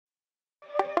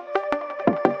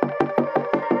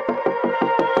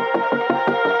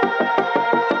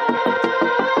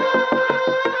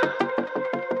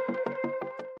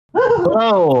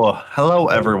Hello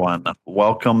everyone.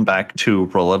 Welcome back to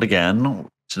Roll It Again.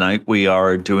 Tonight we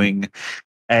are doing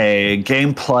a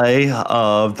gameplay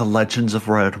of the Legends of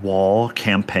Redwall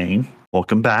campaign.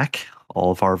 Welcome back, all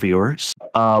of our viewers.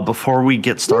 Before we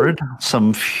get started,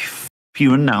 some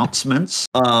few announcements.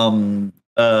 I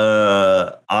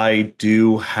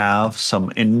do have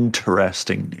some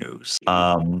interesting news.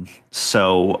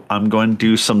 So I'm going to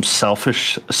do some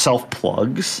selfish self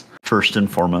plugs first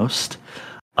and foremost.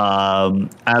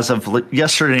 As of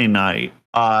yesterday night,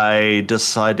 I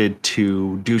decided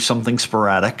to do something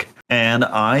sporadic, and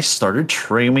I started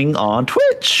streaming on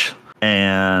Twitch.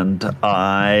 And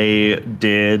I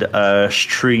did a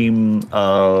stream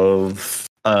of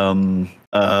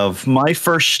my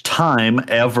first time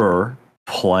ever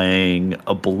playing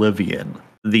Oblivion,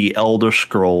 the Elder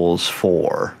Scrolls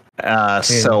 4.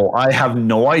 So I have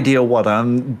no idea what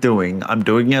I'm doing. I'm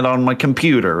doing it on my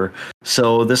computer,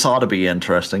 so this ought to be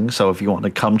interesting. So if you want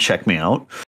to come check me out,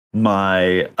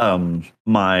 my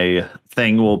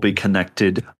thing will be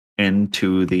connected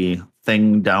into the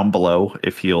thing down below,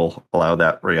 if you'll allow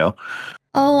that, Rio.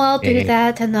 Oh, I'll do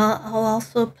that, and I'll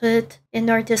also put in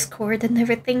our Discord and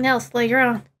everything else later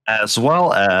on. As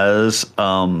well as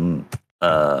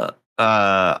I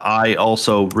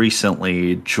also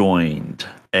recently joined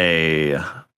a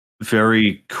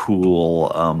very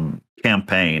cool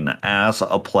campaign as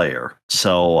a player.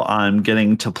 So I'm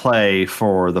getting to play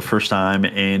for the first time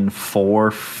in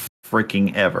 4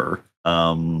 freaking ever.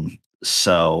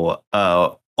 So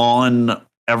on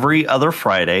every other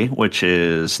Friday, which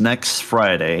is next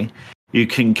Friday, you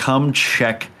can come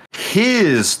check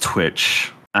his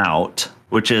Twitch out,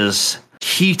 which is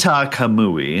Kita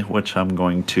Kamui, which I'm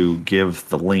going to give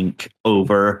the link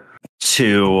over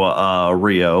to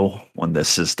Rio when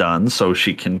this is done so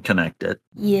she can connect it.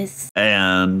 Yes.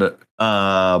 And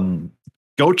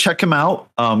go check him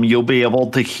out. You'll be able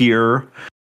to hear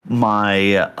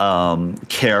my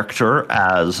character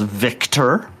as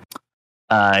Victor.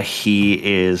 He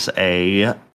is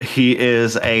a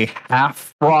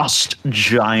half frost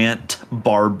giant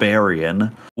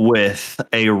barbarian with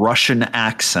a Russian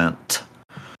accent,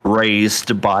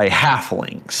 raised by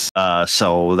halflings.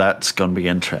 So that's going to be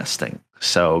interesting.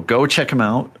 So go check him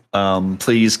out.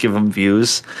 Please give him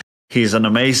views. He's an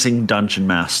amazing dungeon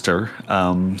master.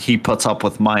 He puts up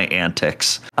with my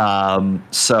antics.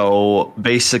 So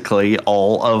basically,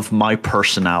 all of my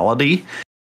personality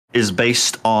is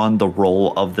based on the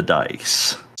roll of the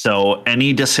dice. So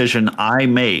any decision I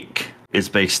make is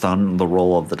based on the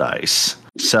roll of the dice.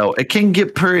 So it can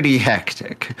get pretty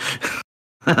hectic.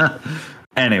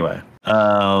 Anyway,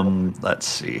 let's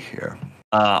see here.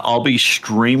 I'll be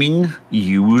streaming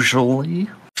usually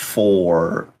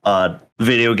for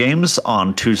video games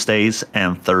on Tuesdays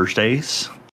and Thursdays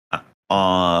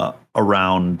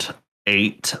around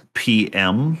 8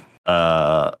 p.m.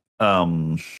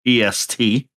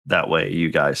 EST. That way you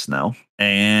guys know.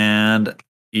 And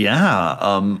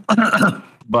yeah,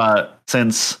 but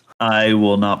since I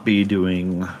will not be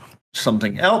doing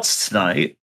something else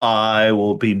tonight, I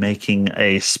will be making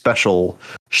a special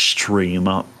stream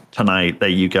tonight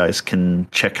that you guys can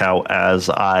check out as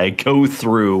I go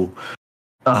through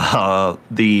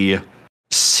the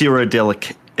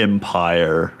Cyrodiilic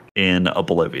Empire in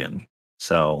Oblivion.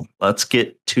 So let's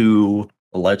get to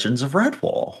the Legends of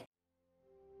Redwall.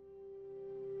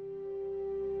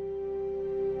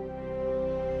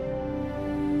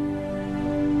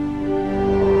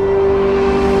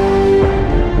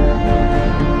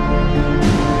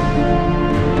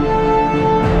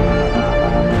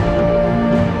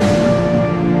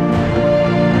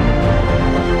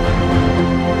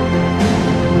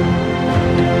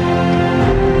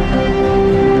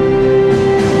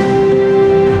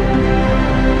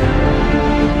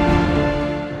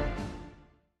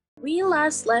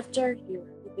 Left our hero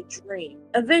with a dream,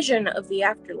 a vision of the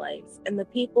afterlife and the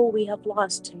people we have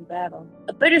lost in battle.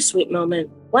 A bittersweet moment.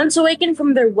 Once awakened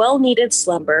from their well-needed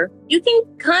slumber, you can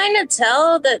kind of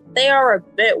tell that they are a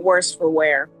bit worse for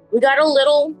wear. We got a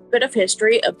little bit of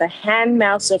history of the hand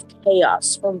mouse of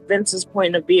chaos from Vince's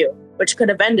point of view, which could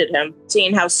have ended him,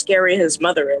 seeing how scary his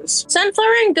mother is.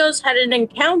 Sunflower and Ghost had an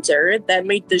encounter that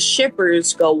made the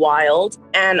shippers go wild,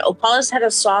 and Opalis had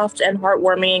a soft and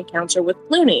heartwarming encounter with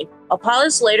Clooney.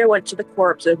 Opalis later went to the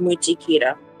corpse of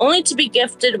Mutikita, only to be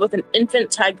gifted with an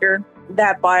infant tiger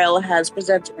that Bile has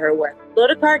presented her with.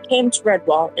 Lodokar came to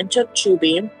Redwall and took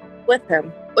Chubby with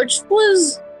him, which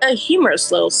was a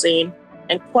humorous little scene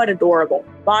and quite adorable.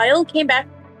 Bile came back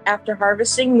after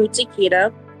harvesting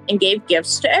Mutikita and gave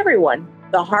gifts to everyone.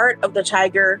 the heart of the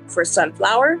tiger for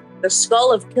Sunflower, the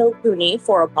skull of Kilcooney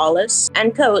for Apollos,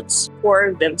 and coats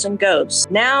for Vincent Ghost.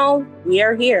 Now we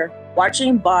are here,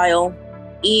 watching Bile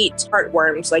eat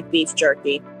heartworms like beef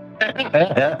jerky.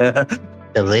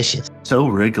 Delicious. So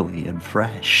wriggly and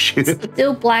fresh.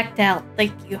 Still blacked out.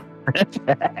 Thank you.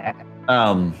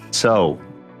 So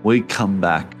we come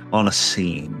back on a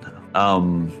scene.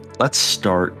 Let's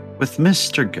start with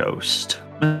Mr. Ghost.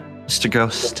 Mr.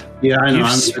 Ghost. Yeah, I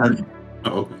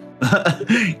know.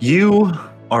 You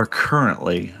are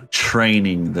currently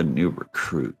training the new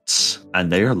recruits,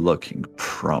 and they are looking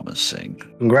promising.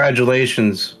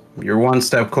 Congratulations. You're one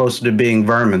step closer to being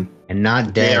vermin. And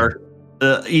not They dead.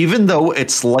 are, even though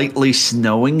it's lightly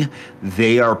snowing,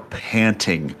 they are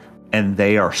panting and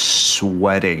they are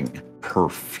sweating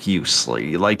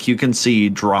profusely. Like you can see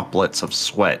droplets of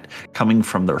sweat coming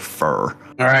from their fur.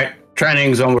 All right,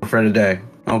 training's over for today.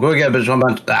 Now go get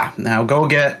now go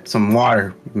get some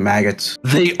water, maggots.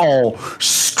 They all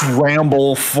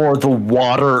scramble for the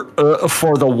water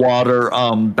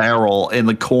barrel in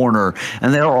the corner,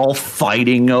 and they're all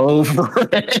fighting over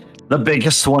it. The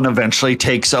biggest one eventually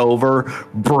takes over,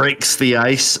 breaks the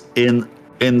ice in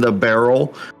the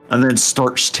barrel, and then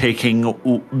starts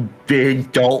taking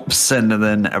big gulps, and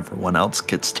then everyone else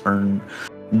gets turned.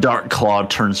 Dark Claw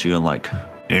turns to you and like,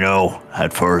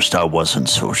 at first I wasn't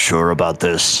so sure about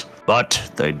this, but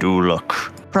they do look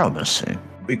promising.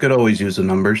 We could always use the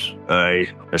numbers.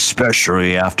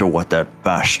 Especially after what that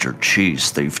bastard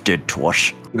cheese thief did to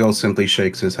us. Ghost simply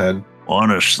shakes his head.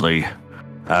 Honestly,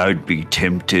 I'd be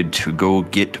tempted to go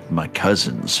get my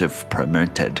cousins if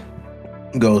permitted.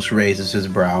 Ghost raises his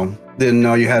brow. Didn't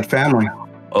know you had family.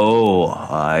 Oh,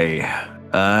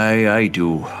 I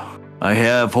do. I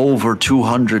have over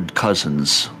 200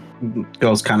 cousins.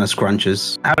 Ghost kind of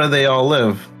scrunches. How do they all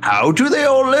live? How do they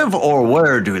all live, or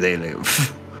where do they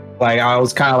live? Like, I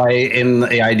was kind of like in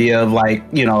the idea of like,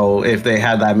 if they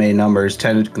had that many numbers,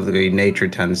 technically nature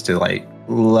tends to like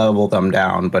level them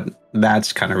down, but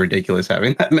that's kind of ridiculous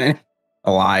having that many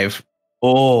alive.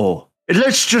 Oh,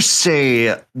 let's just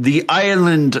say the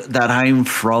island that I'm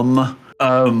from,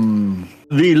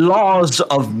 the laws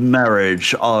of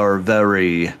marriage are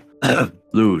very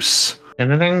loose.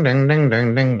 Ding, ding, ding, ding,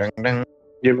 ding, ding, ding, ding.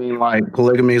 You mean like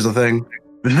polygamy is a thing?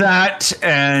 That,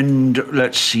 and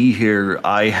let's see here,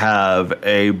 I have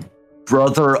a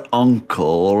brother,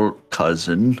 uncle,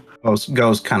 cousin.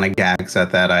 Ghost kind of gags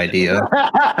at that idea.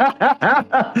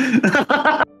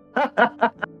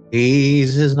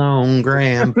 He's his own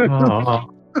grandpa.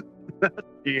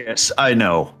 Yes, I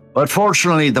know. But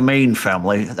fortunately, the main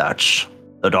family, that's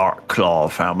the Dark Claw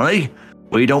family,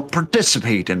 we don't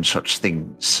participate in such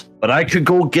things. But I could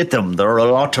go get them. There are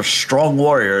a lot of strong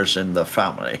warriors in the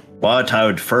family. But I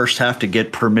would first have to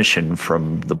get permission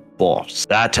from the boss.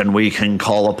 That, and we can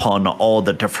call upon all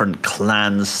the different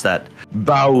clans that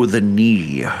bow the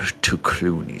knee to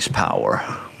Clooney's power.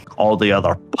 All the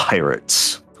other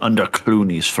pirates under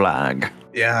Clooney's flag.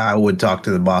 Yeah, I would talk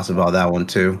to the boss about that one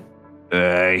too.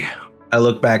 Hey. I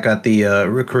look back at the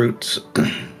recruits.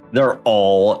 They're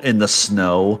all in the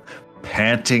snow,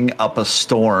 panting up a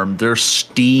storm. There's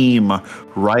steam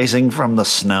rising from the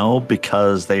snow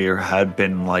because they had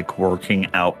been like working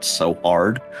out so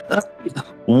hard.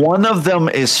 One of them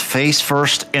is face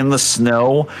first in the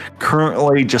snow,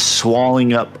 currently just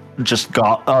swallowing up just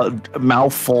got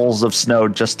mouthfuls of snow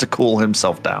just to cool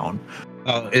himself down.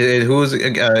 Who's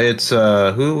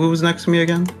next to me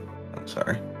again? Oh,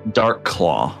 sorry. Dark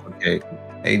Claw. Okay.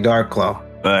 Hey, Dark Claw.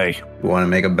 Hey, You want to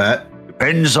make a bet?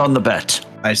 depends on the bet.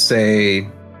 I say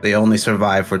they only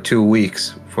survive for 2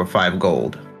 weeks for 5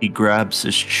 gold. He grabs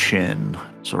his chin,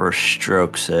 sort of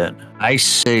strokes it. I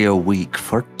say a week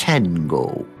for 10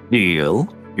 gold.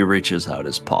 Deal. He reaches out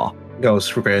his paw.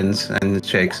 Ghost grins and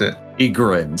shakes it. He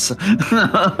grins.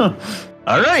 All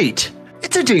right.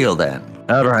 It's a deal then.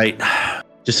 All right.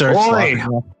 Just starts Oi. slapping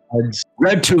off heads.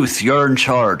 Redtooth, you're in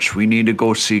charge. We need to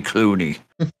go see Clooney.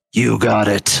 You got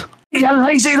it. Yeah,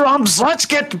 lazy lumps. Let's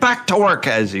get back to work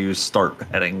as you start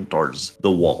heading towards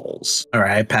the walls. All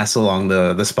right, I pass along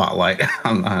the spotlight.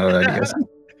 I guess.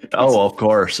 Oh, of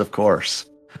course, of course.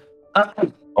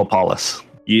 Paulus,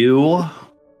 you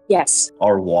Yes.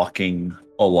 are walking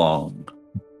along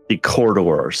the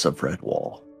corridors of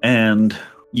Redwall, and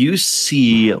you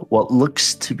see what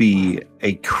looks to be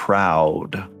a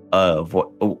crowd of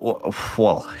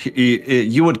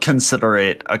you would consider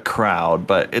it a crowd,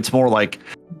 but it's more like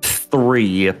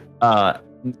three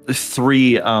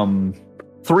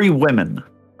women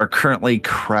are currently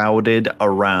crowded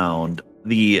around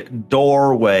the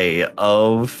doorway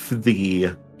of the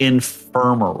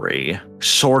infirmary,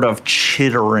 sort of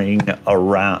chittering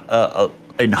around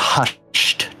in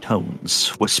hushed tones,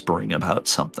 whispering about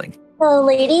something. Hello,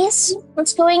 ladies.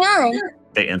 What's going on?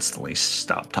 They instantly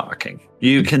stop talking.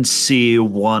 You can see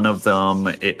one of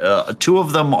them. Two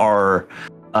of them are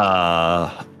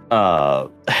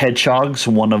hedgehogs.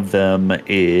 One of them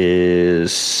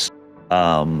is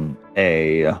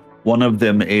a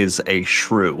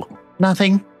shrew.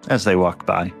 Nothing as they walk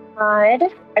by. Odd.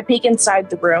 I peek inside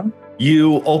the room.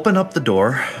 You open up the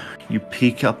door. You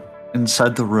peek up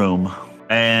inside the room.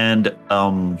 And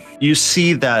you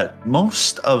see that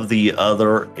most of the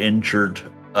other injured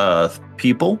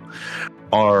people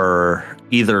are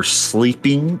either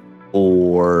sleeping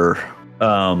or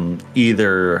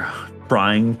either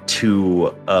trying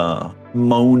to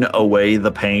moan away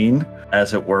the pain,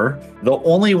 as it were. The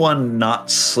only one not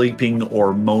sleeping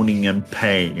or moaning in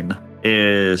pain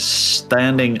is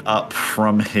standing up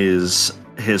from his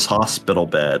hospital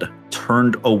bed,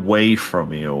 turned away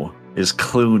from you, is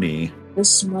Clooney.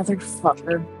 This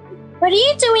motherfucker. What are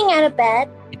you doing out of bed?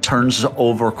 He turns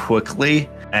over quickly,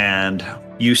 and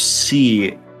you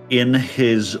see in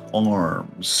his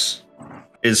arms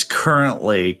is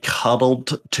currently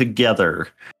cuddled together,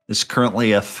 is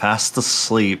currently a fast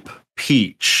asleep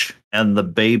Peach and the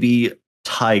baby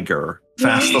tiger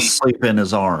fast asleep in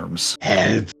his arms.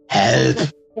 Help.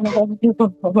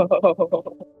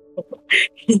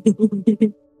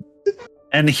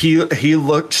 And he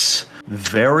looks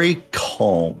very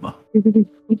calm.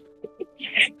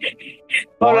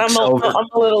 But I'm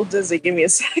a little dizzy. Give me a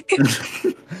second.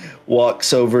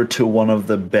 Walks over to one of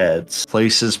the beds,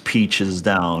 places Peaches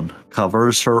down,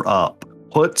 covers her up,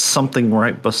 puts something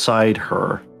right beside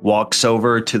her, walks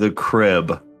over to the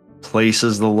crib,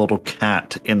 places the little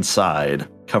cat inside,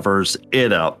 covers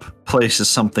it up, places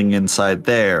something inside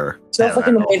there. No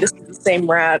fucking way this is the same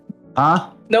rat.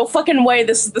 Huh? No fucking way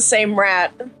this is the same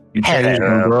rat.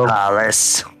 Hello,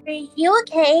 Alice. Are you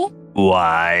okay?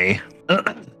 Why?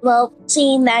 Well,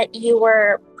 seeing that you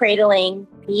were cradling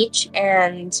Peach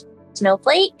and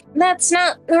Snowflake, that's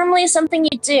not normally something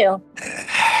you do.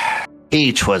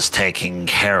 Peach was taking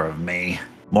care of me.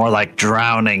 More like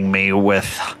drowning me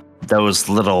with those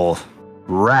little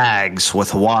rags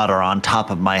with water on top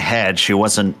of my head. She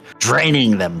wasn't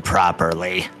draining them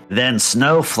properly. Then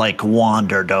Snowflake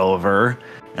wandered over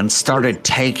and started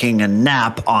taking a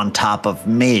nap on top of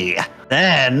me.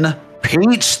 Then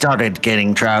Peach started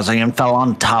getting drowsy and fell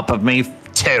on top of me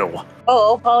too.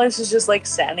 Oh, Paulus is just like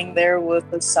standing there with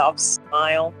a soft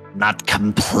smile. Not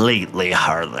completely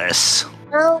heartless.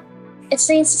 Well, it's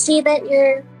nice to see that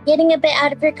you're getting a bit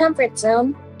out of your comfort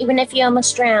zone, even if you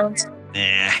almost drowned.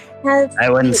 I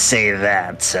wouldn't say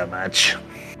that so much.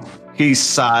 He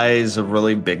sighs a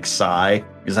really big sigh.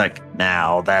 He's like,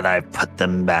 now that I've put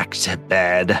them back to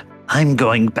bed, I'm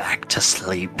going back to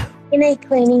sleep. Good night,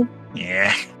 Clooney.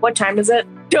 Yeah. What time is it?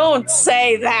 Don't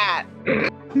say that.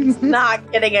 He's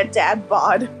not getting a dad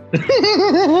bod.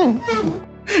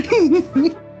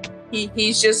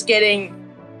 He's just getting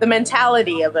the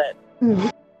mentality of it.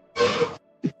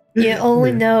 You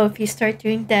only know if you start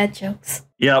doing dad jokes.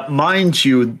 Yeah, mind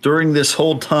you, during this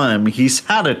whole time, he's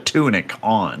had a tunic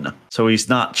on, so he's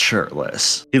not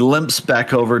shirtless. He limps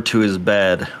back over to his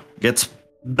bed, gets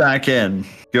back in,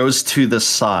 goes to the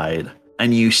side,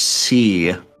 and you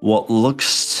see what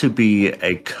looks to be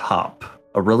a cup,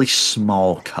 a really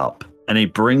small cup. And he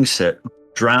brings it,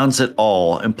 drowns it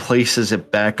all, and places it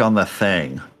back on the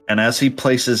thing. And as he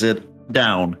places it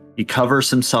down, he covers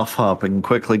himself up and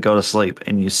quickly go to sleep.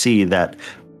 And you see that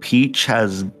Peach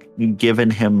has given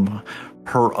him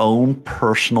her own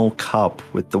personal cup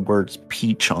with the words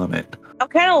Peach on it. I'm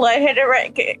kind of lightheaded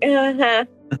right.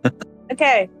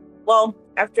 Okay. Well,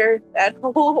 after that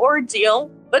whole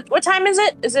ordeal, what time is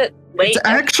it? Is it late? It's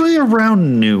actually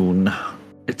around noon.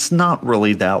 It's not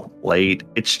really that late.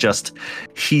 It's just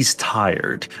he's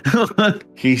tired.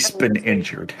 He's been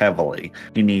injured heavily.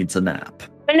 He needs a nap.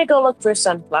 I'm gonna go look for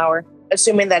Sunflower,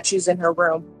 assuming that she's in her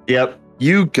room. Yep.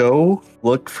 You go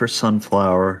look for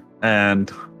Sunflower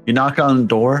and you knock on the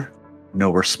door.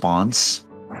 No response.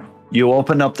 You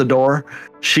open up the door.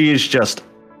 She is just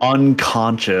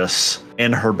unconscious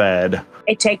in her bed.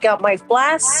 I take out my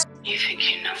flask.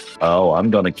 Oh,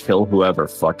 I'm gonna kill whoever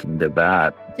fucking did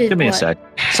that. Did Give me a what? sec.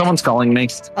 Someone's calling me.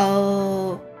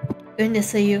 Oh,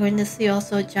 goodness, so you're going to see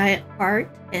also a giant heart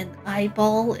and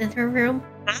eyeball in her room?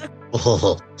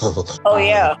 Oh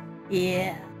yeah.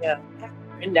 Yeah.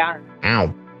 And down.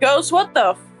 Ow. Ghost, what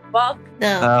the fuck?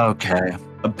 No. Okay.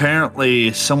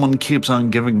 Apparently, someone keeps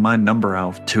on giving my number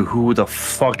out to who the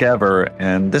fuck ever,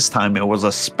 and this time it was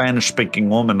a Spanish-speaking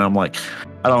woman. I'm like,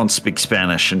 I don't speak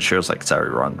Spanish, and she was like,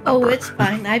 sorry, wrong number. Oh, it's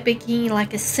fine. I've been getting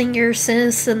like a singer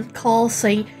citizen call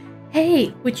saying,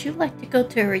 hey, would you like to go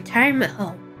to a retirement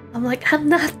home? I'm like, I'm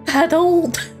not that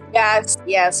old.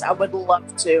 Yes, I would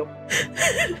love to. You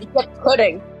get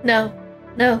pudding. No,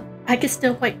 I can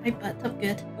still wipe my butt. I'm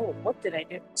good. Oh, what did I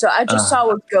do? So I just saw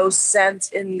what Ghost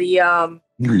sent in the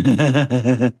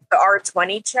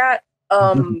R20 chat.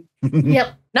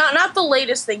 Yep. Not the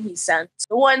latest thing he sent.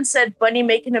 The one said Bunny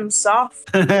making him soft.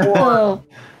 Oh,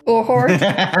 or horse.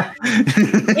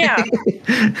 Yeah.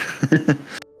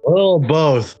 Well,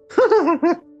 both.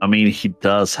 I mean, he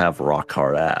does have rock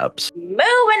hard abs. Moving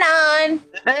on.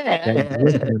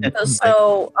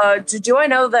 So, do I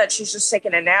know that she's just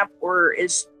taking a nap, or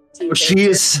is she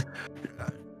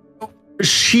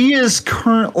is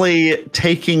currently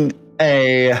taking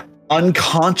a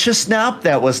unconscious nap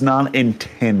that was not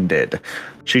intended.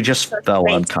 She just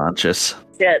fell unconscious.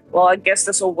 Shit. Well, I guess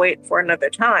this will wait for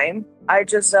another time. I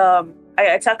just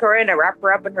I tuck her in, I wrap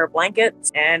her up in her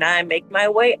blankets, and I make my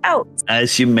way out.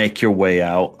 As you make your way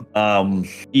out,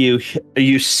 you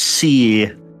see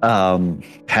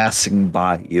passing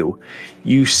by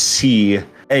you see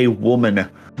a woman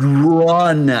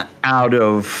run out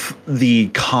of the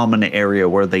common area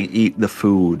where they eat the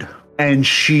food, and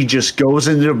she just goes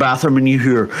into the bathroom, and you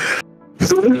hear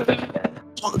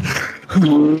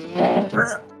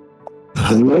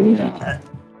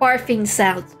Barfing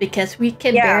sounds because we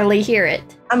can barely hear it.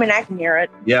 I mean, I can hear it.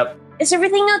 Yep. Is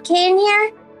everything okay in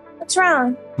here? What's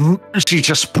wrong? She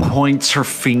just points her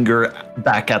finger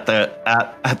back at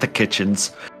the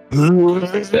kitchens.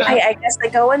 I guess I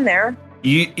go in there.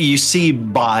 You see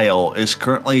Bile is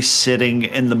currently sitting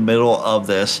in the middle of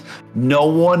this. No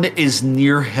one is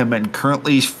near him and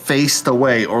currently faced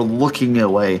away or looking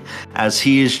away as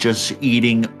he is just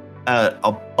eating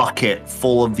a bucket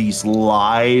full of these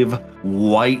live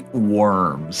white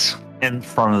worms in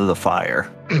front of the fire.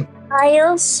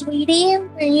 Kyle, sweetie,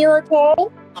 are you okay?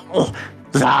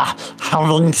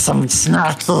 Having some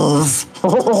snacks.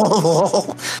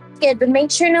 Good, but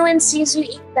make sure no one sees you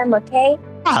eat them, okay?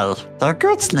 Oh, they're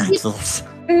good snacks.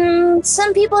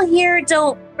 Some people here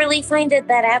don't really find it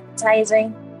that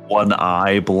appetizing. One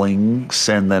eye blinks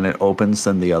and then it opens,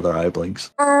 then the other eye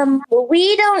blinks.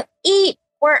 We don't eat.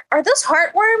 Are those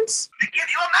heartworms? I give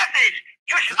you a message.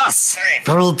 You should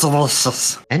Very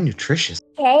delicious. And nutritious.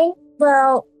 Okay,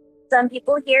 well, some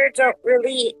people here don't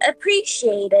really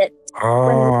appreciate it.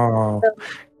 Oh,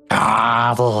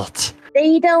 got it.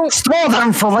 They don't. Store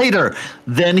them for later.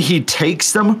 Then he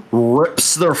takes them,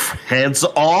 rips their heads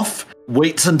off,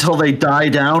 waits until they die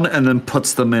down, and then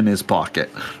puts them in his pocket.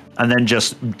 And then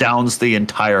just downs the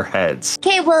entire heads.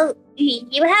 Okay, well,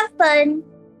 you have fun.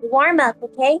 Warm up,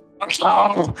 okay?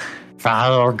 Oh,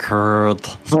 very good.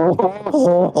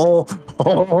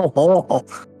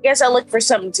 Guess I'll look for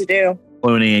something to do.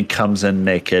 Looney comes in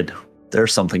naked.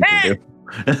 There's something to do.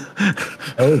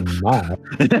 Oh my.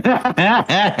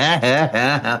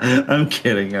 I'm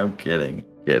kidding.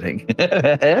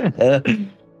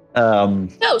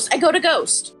 Ghost. I go to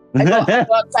Ghost. I go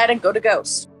outside and go to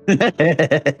Ghost.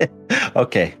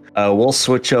 Okay. We'll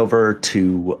switch over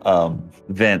to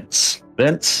Vince.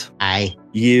 Vince,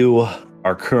 you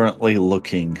are currently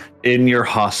looking in your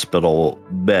hospital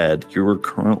bed. You are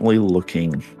currently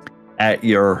looking at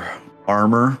your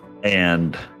armor,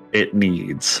 and it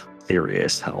needs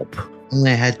serious help.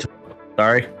 Only I had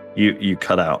Sorry, you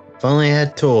cut out. if only I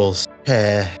had tools.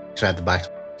 Try the back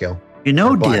go. You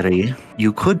know, What? dearie,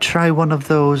 you could try one of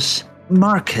those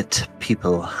market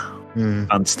people.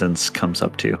 Constance comes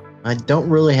up to you. I don't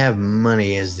really have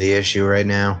money is the issue right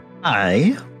now.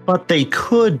 Aye, but they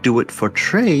could do it for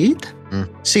trade.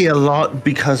 See,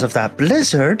 because of that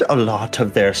blizzard, a lot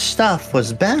of their stuff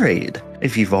was buried.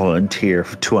 If you volunteer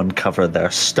to uncover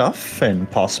their stuff and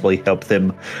possibly help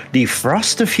them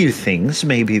defrost a few things,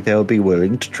 maybe they'll be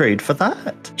willing to trade for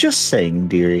that. Just saying,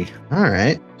 dearie. All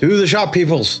right. To the shop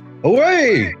peoples.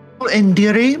 Away! And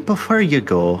dearie, before you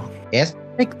go, Yes?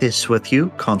 take this with you.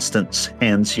 Constance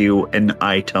hands you an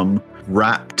item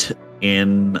wrapped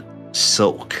in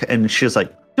silk, and she's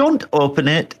like, don't open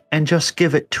it, and just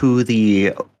give it to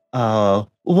the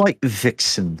white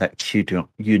vixen that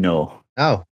you know.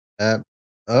 Oh.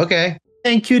 Okay.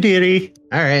 Thank you, dearie.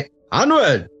 All right.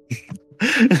 Onward!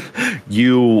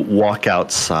 You walk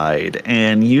outside,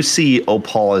 and you see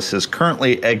Opalis is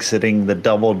currently exiting the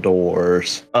double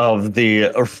doors of the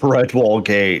Redwall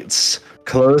gates,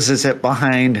 closes it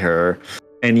behind her,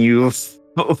 and you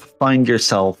find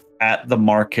yourself at the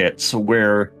markets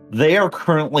where they are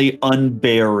currently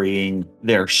unburying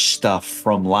their stuff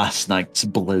from last night's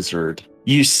blizzard.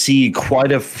 You see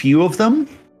quite a few of them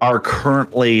are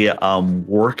currently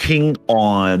working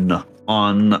on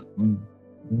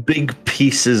big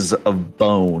pieces of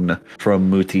bone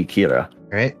from Mutikira.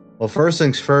 Right. Well, first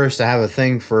things first, I have a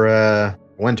thing for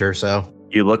Winter, so.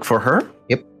 You look for her?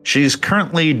 Yep. She's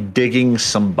currently digging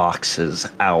some boxes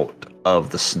out of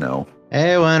the snow.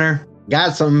 Hey, Winter.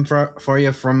 Got something for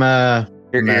you from one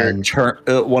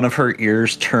of her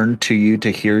ears turned to you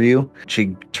to hear you.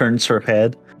 She turns her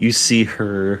head. You see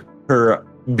her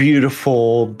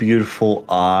beautiful, beautiful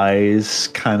eyes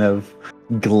kind of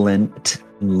glint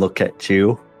and look at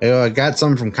you. I got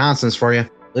something from Constance for you. I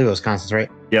believe it was Constance, right?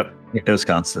 Yep, it was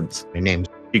Constance. My name's.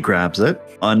 She grabs it,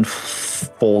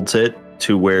 unfolds it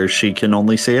to where she can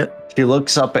only see it. She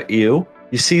looks up at you.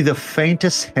 You see the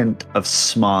faintest hint of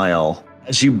smile.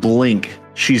 As you blink,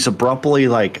 she's abruptly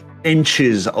like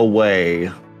inches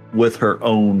away with her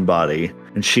own body,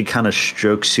 and she kind of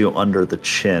strokes you under the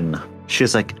chin.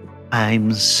 She's like,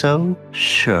 I'm so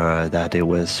sure that it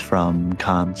was from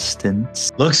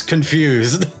Constance. Looks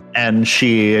confused. And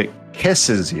she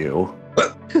kisses you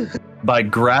by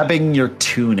grabbing your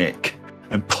tunic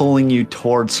and pulling you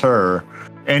towards her.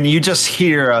 And you just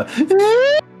hear a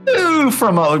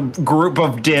from a group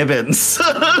of Dibbins.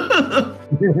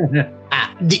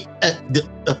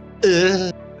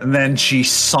 And then she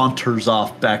saunters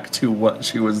off back to what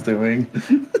she was doing.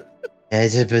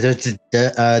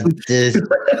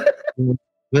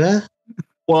 Well,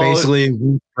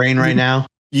 basically brain right now.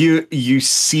 You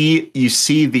see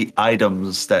the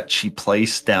items that she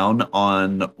placed down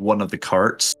on one of the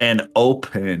carts and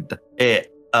opened it.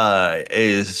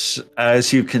 Is,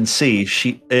 as you can see,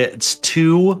 it's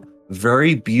two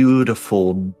very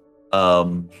beautiful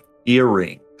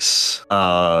earrings.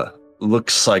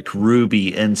 Looks like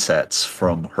ruby insets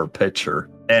from her picture,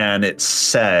 and it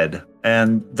said,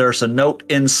 and there's a note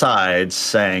inside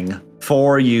saying,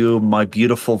 "For you, my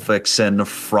beautiful vixen,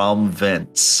 from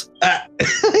Vince."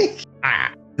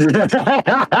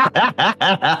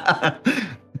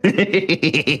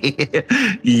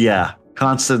 Yeah,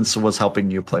 Constance was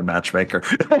helping you play matchmaker.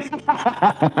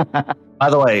 By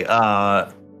the way,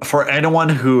 for anyone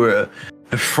who,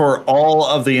 for all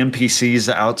of the NPCs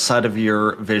outside of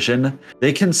your vision,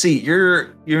 they can see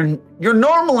you're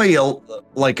normally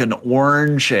like an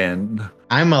orange, and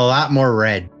I'm a lot more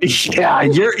red. Yeah,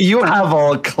 you have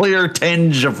a clear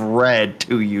tinge of red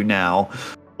to you now.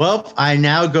 Well, I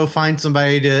now go find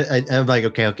somebody to. I'm like,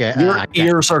 okay. Your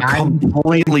ears are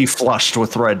completely flushed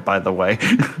with red, by the way.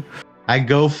 I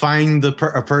go find a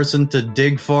person to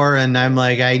dig for, and I'm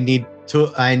like, I need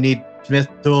Smith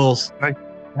tools.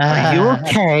 Are you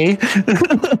okay?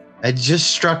 I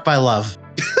just struck by love.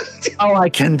 Oh,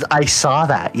 I saw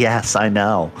that. Yes, I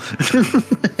know.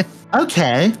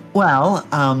 Okay. Well,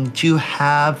 do you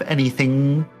have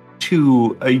anything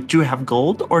to? Do you have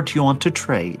gold, or do you want to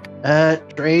trade?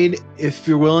 Trade if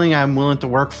you're willing. I'm willing to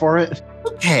work for it.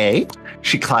 Okay.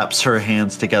 She claps her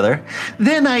hands together.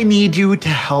 Then I need you to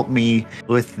help me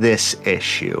with this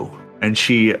issue. And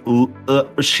she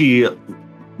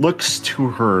looks to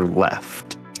her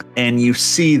left, and you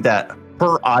see that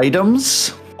her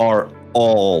items are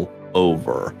all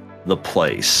over the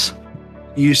place.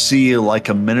 You see like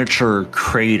a miniature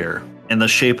crater in the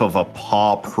shape of a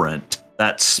paw print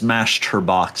that smashed her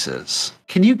boxes.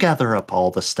 Can you gather up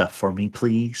all the stuff for me,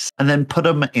 please? And then put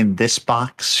them in this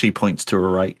box. She points to her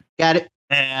right. Got it.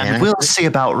 And we'll see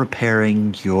about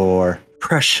repairing your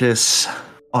precious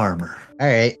armor. All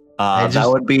right. That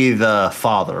would be the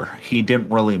father. He didn't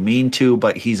really mean to,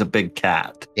 but he's a big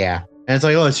cat. Yeah. And it's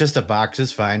like, oh, it's just a box.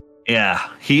 It's fine. Yeah.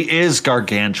 He is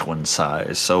gargantuan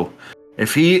size. So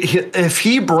if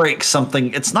he breaks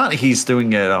something, it's not he's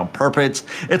doing it on purpose.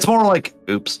 It's more like,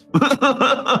 oops.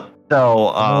 So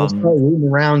I'll start rooting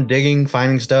around, digging,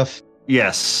 finding stuff.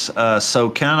 Yes. So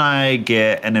can I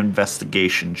get an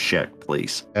investigation check,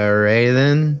 please? All right,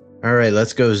 then. All right,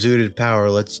 let's go zooted power.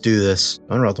 Let's do this.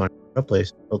 Don't roll 20. Oh,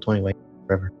 please. Roll 20. Wait.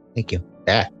 Forever. Thank you.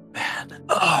 Yeah. Man.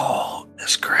 Oh,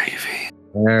 this gravy.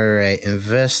 All right.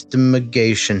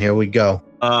 Investigation. Here we go.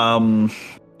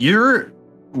 You're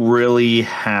really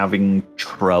having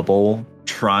trouble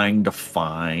trying to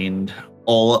find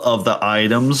all of the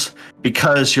items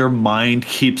because your mind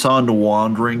keeps on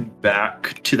wandering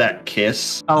back to that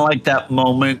kiss. I like that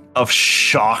moment of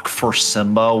shock for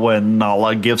Simba when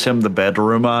Nala gives him the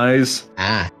bedroom eyes.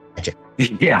 Gotcha.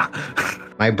 Yeah.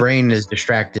 My brain is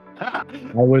distracted. I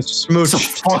was smooched. So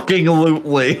fucking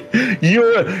lootly.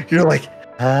 You're like,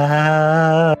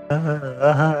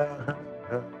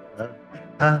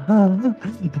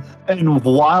 and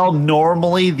while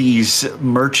normally these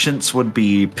merchants would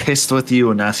be pissed with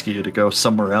you and ask you to go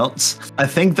somewhere else, I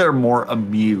think they're more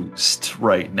amused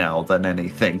right now than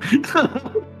anything.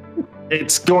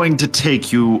 It's going to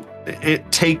take you.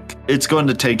 It's going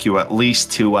to take you at least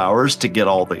 2 hours to get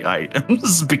all the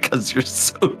items because you're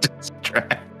so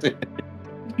distracted.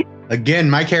 Again,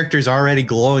 my character's already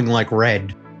glowing like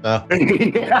red.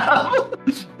 Yeah.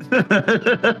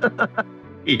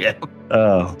 Yeah.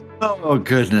 Oh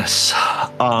goodness.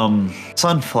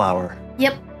 Sunflower.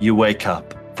 Yep. You wake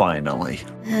up finally.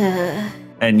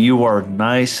 And you are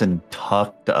nice and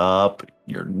tucked up.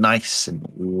 You're nice and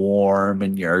warm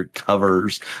in your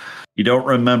covers. You don't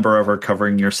remember ever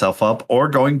covering yourself up or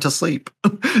going to sleep.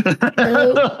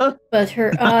 Nope. But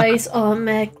her eyes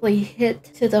automatically hit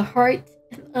to the heart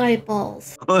and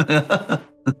eyeballs. And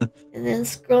then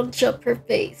scrunch up her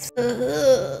face.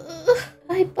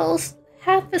 Eyeballs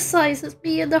half the size as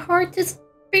me and the heart is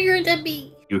bigger than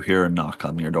me. You hear a knock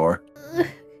on your door.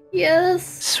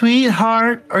 Yes.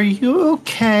 Sweetheart, are you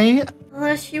okay?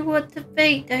 Unless you want to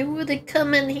faint, I wouldn't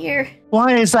come in here.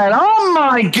 Why is that? Oh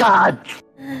my god!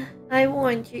 I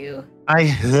warned you.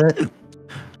 I'm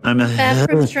a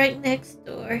Bathroom's right next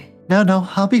door. No,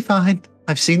 I'll be fine.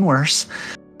 I've seen worse.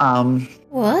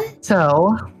 What?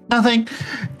 So, nothing.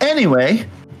 Anyway.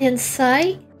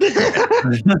 Inside?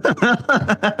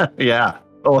 Yeah,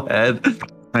 go ahead.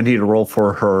 I need to roll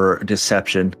for her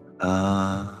deception.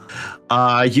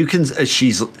 You can.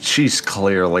 She's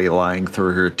clearly lying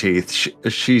through her teeth.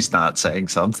 She's not saying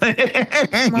something.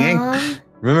 Mom?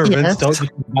 Remember, Vince told you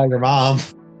about your mom.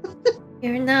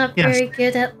 You're not very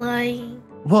good at lying.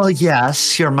 Well,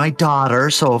 yes, you're my daughter,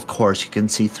 so of course you can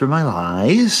see through my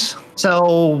lies.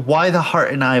 So why the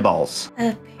heart and eyeballs?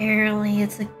 Apparently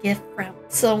it's a gift from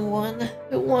someone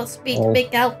who wants me to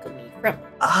make alchemy from it.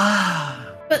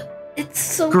 But it's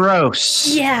so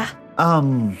gross. Yeah.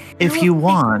 If you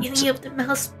want, any of the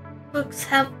mouse books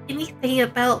have anything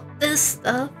about this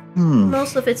stuff.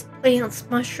 Most of it's plants,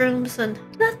 mushrooms, and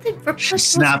nothing for She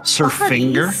snaps her bodies.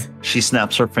 finger. She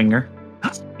snaps her finger.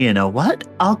 You know what?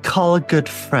 I'll call a good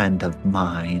friend of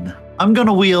mine. I'm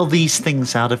gonna wheel these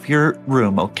things out of your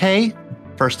room, okay?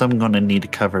 First, I'm gonna need to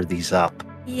cover these up.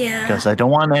 Yeah. Because I don't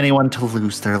want anyone to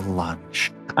lose their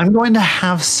lunch. I'm going to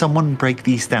have someone break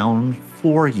these down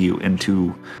for you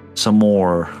into some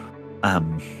more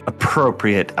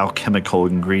appropriate alchemical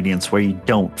ingredients where you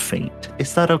don't faint.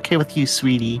 Is that okay with you,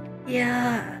 sweetie?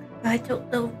 Yeah. I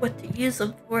don't know what to use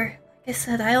them for. Like I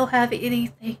said, I don't have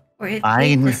anything. Or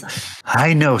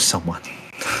I know someone.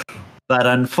 But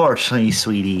unfortunately,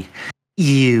 sweetie,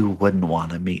 you wouldn't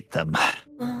want to meet them.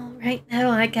 Well, right now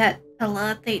I got a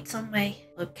lot of dates on my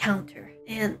counter.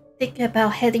 And thinking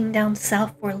about heading down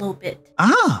south for a little bit.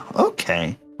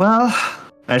 Okay. Well,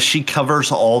 as she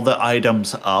covers all the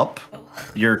items up,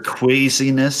 your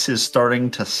quaziness is starting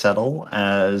to settle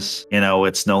as,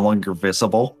 it's no longer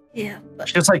visible. Yeah. But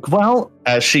she's like, well,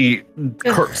 as she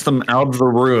carts them out of the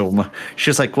room,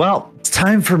 she's like, well, it's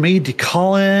time for me to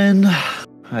call in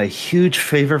a huge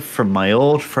favor from my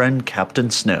old friend Captain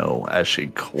Snow as she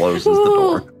closes the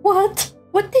door. What?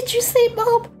 What did you say,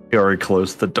 Bob? He already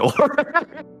closed the door.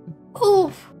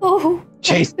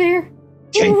 Chase. There.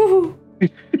 Chase.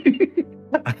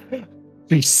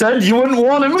 She said you wouldn't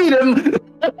want to meet him.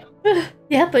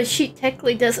 Yeah, but she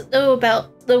technically doesn't know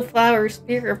about Snowflower's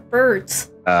fear of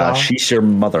birds. She's your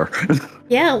mother.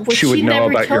 Yeah, which she would know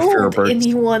never about your fear of told birds.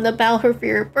 anyone about her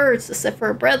fear of birds except for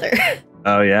her brother.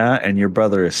 Oh, yeah? And your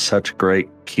brother is such a great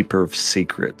keeper of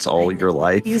secrets all your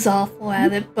life. He's awful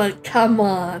at it, but come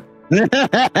on.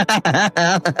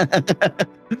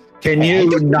 Can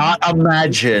you not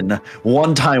imagine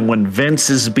one time when Vince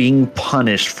is being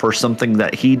punished for something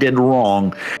that he did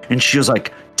wrong, and she was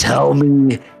like, tell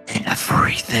me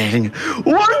everything.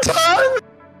 One time!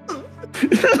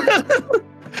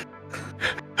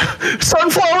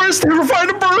 Sunflowers terrified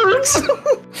of birds!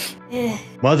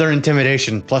 Mother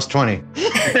intimidation, plus 20.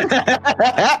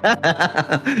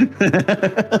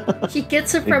 She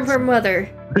gets it from her mother.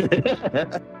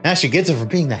 Now she gets it for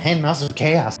being the hen mouse of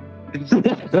chaos.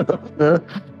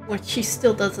 Which she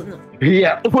still doesn't know.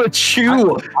 Yeah, which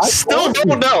you still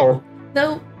don't know.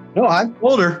 No. No, I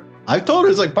told her.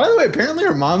 It's like, by the way, apparently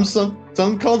her mom's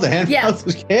something called the hen mouse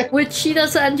of chaos. Which she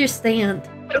doesn't understand.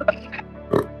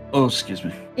 Oh, excuse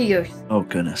me. Yours. Oh,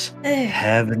 goodness.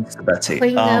 Heavens to Betsy.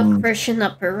 Clean up, freshen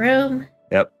up her room.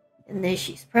 Yep. And then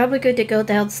she's probably going to go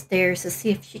downstairs to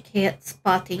see if she can't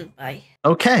spot anybody.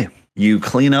 Okay. You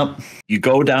clean up, you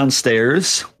go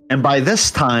downstairs, and by this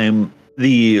time,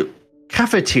 the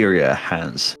cafeteria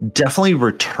has definitely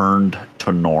returned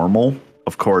to normal.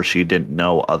 Of course, you didn't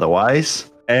know otherwise.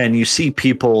 And you see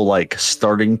people like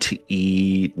starting to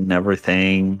eat and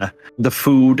everything. The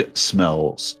food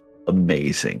smells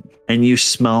amazing. And you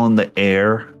smell in the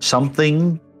air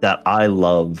something that I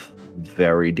love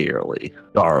very dearly,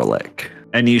 garlic.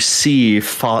 And you see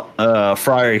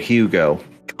Friar Hugo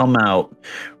come out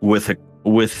with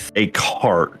a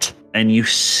cart, and you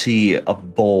see a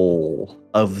bowl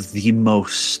of the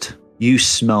most. You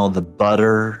smell the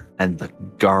butter and the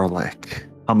garlic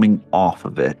coming off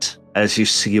of it as you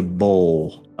see a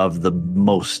bowl of the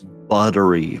most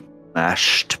buttery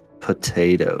mashed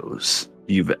potatoes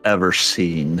you've ever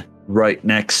seen. Right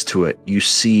next to it, you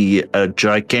see a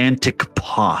gigantic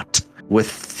pot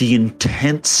with the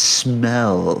intense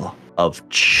smell of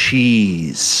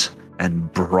cheese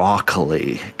and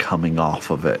broccoli coming off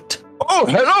of it. Oh,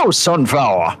 hello,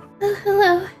 Sunflower. Oh,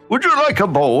 hello. Would you like a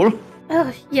bowl?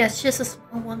 Oh, yes, just a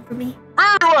small one for me.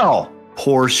 Very well.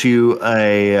 Pours you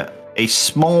a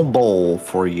small bowl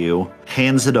for you,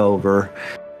 hands it over.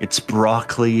 It's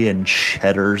broccoli and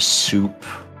cheddar soup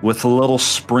with a little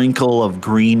sprinkle of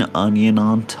green onion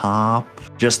on top,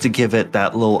 just to give it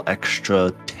that little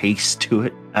extra taste to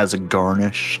it as a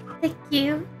garnish. Thank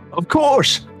you. Of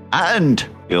course, and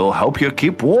it'll help you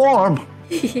keep warm.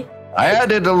 I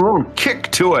added a little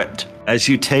kick to it. As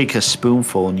you take a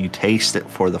spoonful and you taste it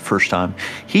for the first time,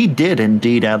 he did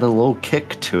indeed add a little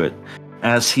kick to it,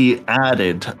 as he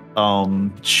added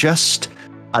just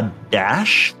a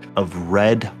dash of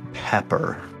red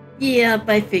pepper. Yeah,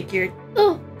 I figured.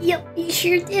 Oh, yep, you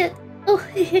sure did. Oh,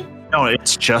 No,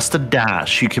 it's just a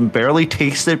dash. You can barely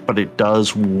taste it, but it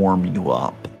does warm you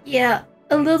up. yeah,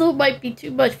 a little might be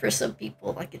too much for some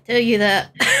people, I can tell you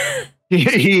that.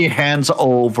 He hands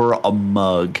over a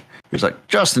mug. He's like,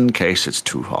 just in case it's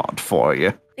too hard for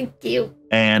you. Thank you.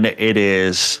 And it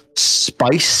is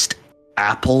spiced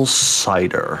apple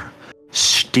cider.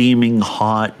 Steaming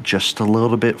hot, just a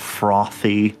little bit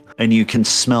frothy. And you can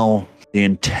smell the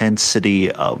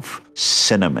intensity of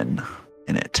cinnamon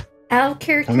in it. Out of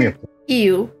character,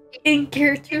 you. In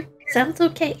character, sounds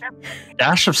okay.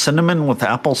 Dash of cinnamon with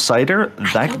apple cider,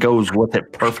 that goes with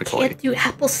it perfectly. I can't do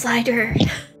apple cider.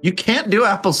 You can't do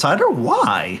apple cider?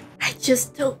 Why? I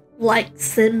just don't like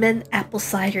cinnamon apple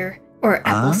cider or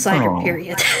apple cider,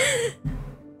 period.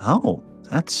 Oh,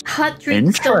 that's Hot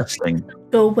drinks interesting.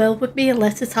 don't go well with me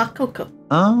unless it's hot cocoa.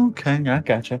 Oh, okay, I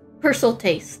gotcha. Personal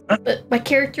taste. But my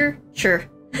character, sure.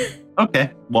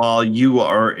 Okay, while you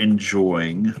are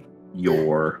enjoying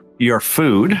your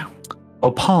food,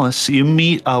 Opalis, you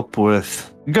meet up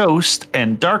with Ghost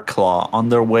and Darklaw on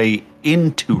their way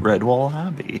into Redwall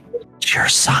Abbey. It's your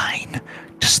sign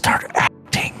to start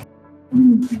acting.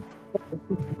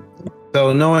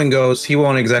 So knowing Ghost, he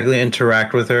won't exactly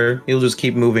interact with her. He'll just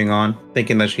keep moving on,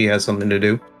 thinking that she has something to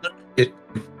do.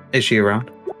 Is she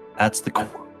around? That's the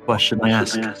question I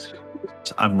asked.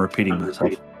 I'm repeating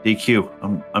myself.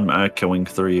 DQ, I'm echoing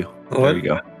through you. What? There you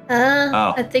go.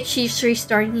 I think she's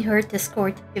restarting her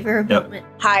Discord. Give her a moment.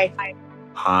 Hi.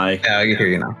 Hi. Yeah, I can hear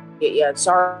you now. Yeah,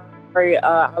 sorry.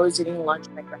 I was eating lunch.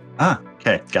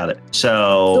 Okay, got it.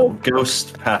 So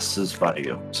Ghost passes by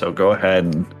you. So go ahead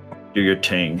and do your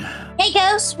ting. Hey,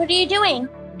 Ghost, what are you doing?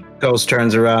 Ghost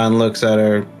turns around, looks at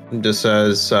her, and just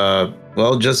says,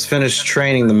 well, just finished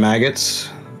training the maggots.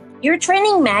 You're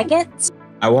training maggots?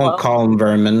 I won't call them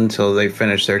vermin until they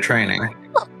finish their training.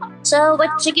 So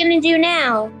what you gonna do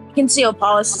now? You can see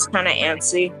Opalis is kind of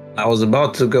antsy. I was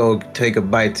about to go take a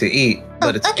bite to eat,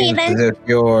 but it okay, seems then. as if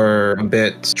you're a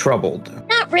bit troubled.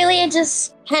 Not really, I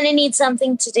just kind of need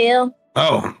something to do.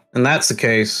 Oh, and that's the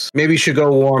case. Maybe you should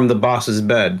go warm the boss's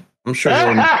bed. I'm sure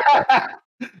he'll...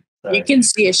 You can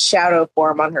see a shadow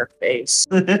form on her face.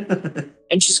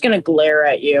 And she's going to glare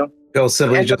at you. Ghost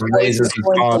simply And just the voice raises is his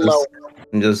going to paws lower.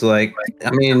 and just like, I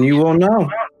mean, you won't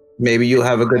know. Maybe you'll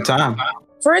have a good time.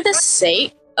 For the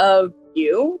sake of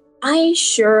you, I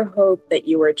sure hope that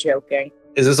you were joking.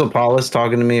 Is this Apollos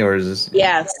talking to me, or is this...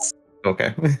 Yes.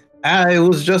 Okay. It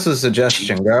was just a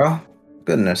suggestion, girl.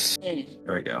 Goodness. There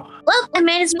we go. Well, I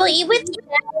might as well eat with you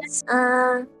guys.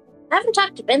 I haven't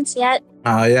talked to Vince yet.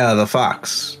 Oh, yeah, the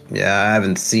fox. Yeah, I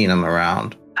haven't seen him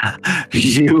around.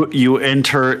 You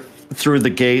enter through the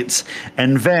gates,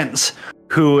 and Vince,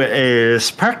 who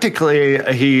is practically,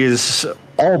 he's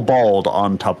all bald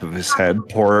on top of his head,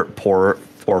 poor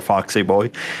foxy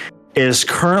boy, is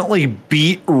currently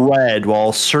beet red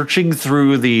while searching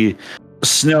through the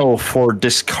snow for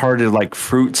discarded like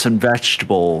fruits and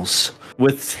vegetables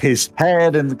with his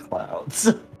head in the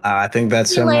clouds. I think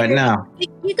that's See you him right later. now.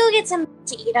 You go get something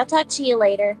to eat. I'll talk to you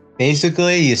later.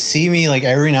 Basically, you see me like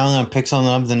every now and then I pick something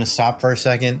up, then I stop for a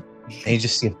second, and you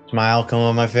just see a smile come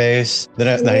on my face. Then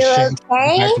I You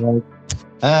okay?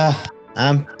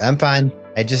 I'm fine.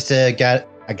 I just got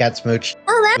smooched.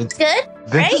 Oh, that's good.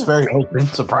 Vince is very open,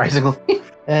 surprisingly.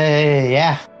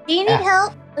 Yeah, Do you need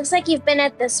help? Looks like you've been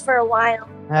at this for a while.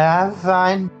 I'm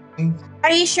fine.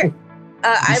 Are you sure? You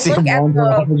I see look him at wander the.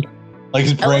 around, like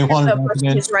his I brain look at wanders the back person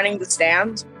again. who's running the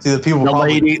stand. See the people.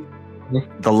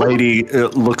 The lady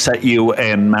looks at you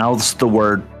and mouths the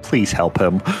word, "Please help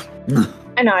him."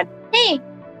 I nod. Hey,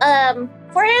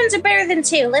 4 hands are better than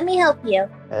 2. Let me help you.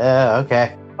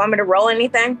 Okay. Want me to roll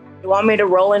anything? You want me to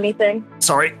roll anything?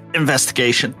 Sorry,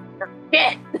 investigation.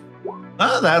 Shit.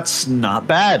 Oh, that's not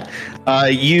bad.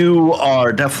 You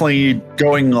are definitely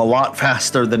going a lot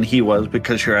faster than he was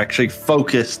because you're actually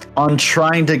focused on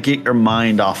trying to get your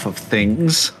mind off of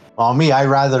things. Well, me, I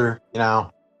rather,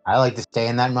 I like to stay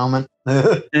in that moment.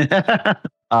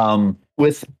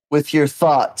 With your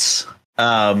thoughts,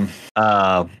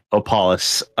 Opolis,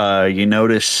 you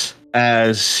notice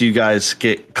as you guys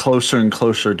get closer and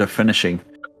closer to finishing,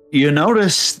 you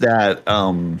notice that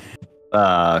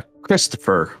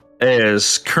Christopher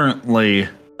is currently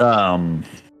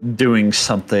doing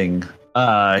something.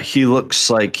 He looks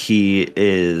like he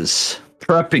is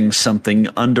prepping something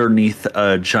underneath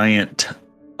a giant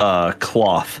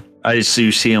cloth. As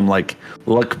you see him like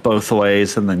look both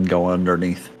ways and then go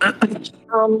underneath.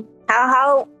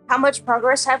 How much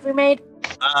progress have we made?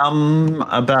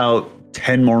 About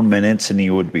 10 more minutes and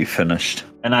you would be finished.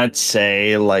 And I'd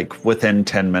say like within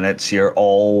 10 minutes you're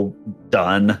all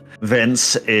done.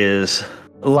 Vince is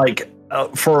like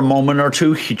for a moment or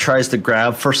two he tries to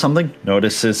grab for something,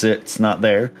 notices it's not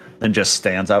there, then just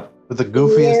stands up with the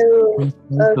goofiest,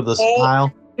 with a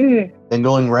smile, then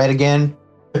going red again.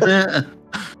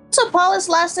 So Paulus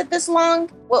lasted this long?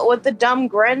 What with the dumb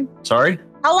grin? Sorry?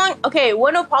 How long? Okay,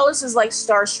 when Paulus is like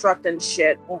starstruck and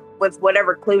shit with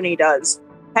whatever Clooney does,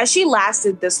 has she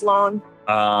lasted this long?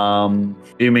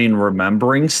 You mean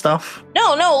remembering stuff?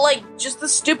 No, like just the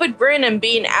stupid grin and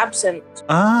being absent.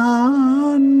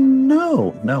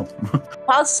 No.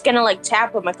 Paulus is gonna like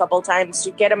tap him a couple times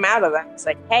to get him out of that. It's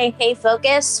like, hey,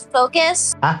 focus.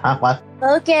 What?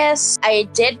 Focus. I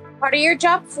did part of your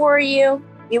job for you.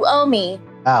 You owe me.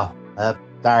 Oh,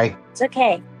 sorry. It's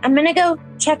okay. I'm gonna go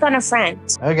check on a friend.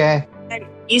 Okay. And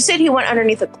you said he went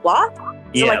underneath a cloth?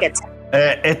 Yeah. Like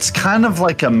it's kind of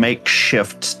like a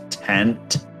makeshift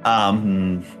tent.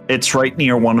 It's right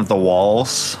near one of the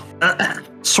walls.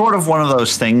 Sort of one of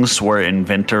those things where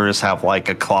inventors have like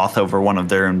a cloth over one of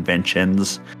their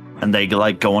inventions and they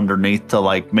like go underneath to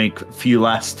like make a few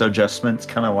last adjustments,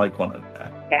 kind of like one of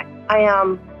that. Okay.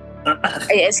 I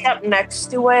step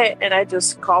next to it and I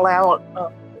just call out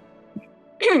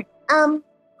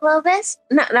Clovis?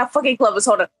 not fucking Clovis,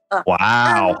 hold on.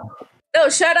 Wow. No,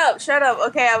 shut up.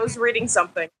 Okay, I was reading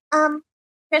something.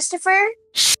 Christopher?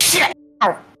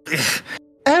 Oh,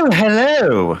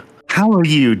 hello. How are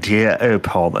you, dear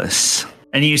Opolis?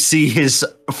 And you see his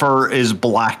fur is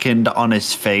blackened on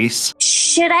his face.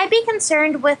 Should I be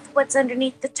concerned with what's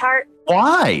underneath the tarp?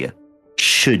 Why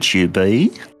should you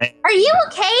be? Are you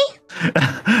okay?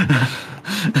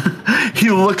 He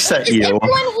looks at you. Is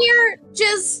everyone here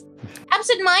just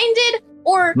absent-minded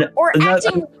or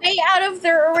acting way out of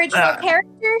their original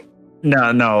character?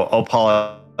 No,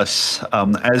 Opolis.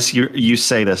 As you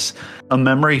say this, a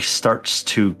memory starts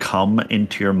to come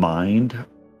into your mind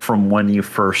from when you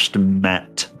first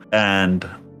met and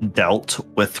dealt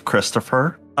with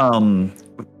Christopher.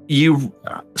 You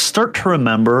start to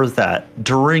remember that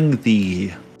during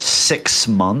the 6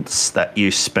 months that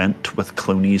you spent with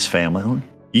Clooney's family,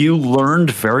 you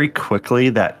learned very quickly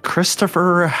that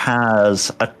Christopher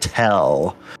has a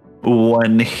tell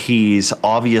when he's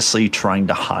obviously trying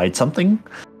to hide something.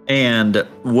 And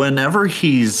whenever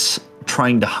he's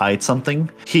trying to hide something,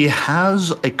 he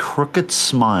has a crooked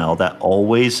smile that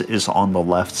always is on the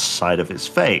left side of his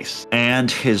face.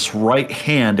 And his right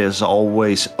hand is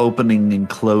always opening and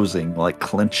closing, like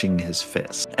clenching his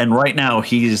fist. And right now,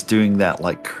 he's doing that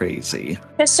like crazy.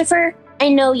 Christopher, I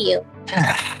know you.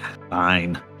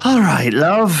 Fine. All right,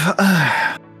 love.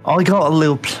 I got a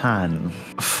little plan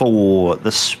for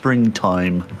the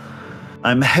springtime.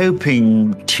 I'm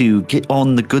hoping to get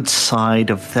on the good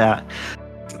side of that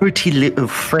pretty little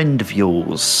friend of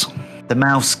yours, the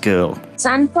mouse girl.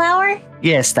 Sunflower?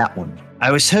 Yes, that one.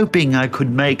 I was hoping I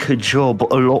could make her job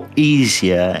a lot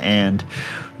easier and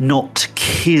not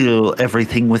kill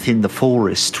everything within the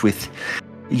forest with,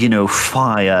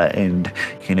 fire and,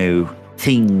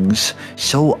 things.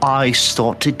 So I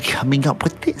started coming up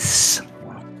with this.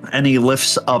 And he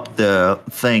lifts up the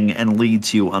thing and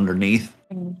leads you underneath.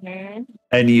 Mm-hmm.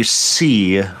 And you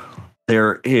see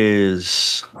there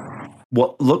is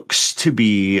what looks to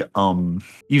be,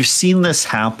 you've seen this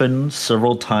happen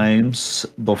several times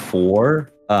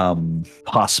before,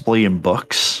 possibly in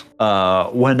books.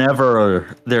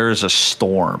 Whenever there's a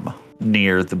storm,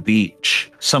 near the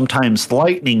beach. Sometimes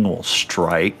lightning will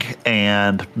strike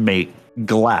and make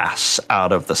glass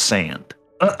out of the sand.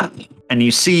 And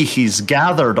you see he's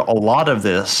gathered a lot of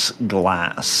this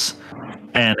glass,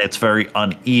 and it's very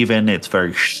uneven, it's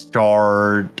very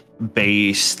shard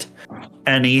based,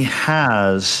 and he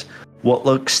has what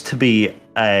looks to be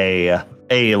a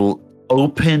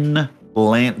open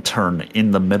lantern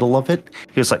in the middle of it.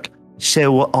 He was like,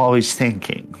 so what I was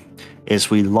thinking is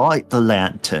we light the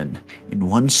lantern in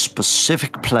one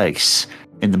specific place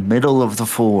in the middle of the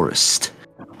forest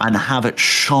and have it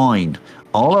shine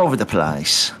all over the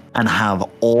place and have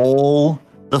all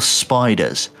the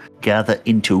spiders gather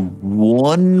into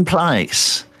one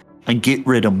place and get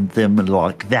rid of them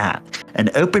like that. An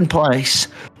open place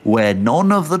where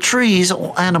none of the trees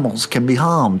or animals can be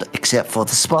harmed except for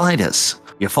the spiders.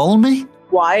 You follow me?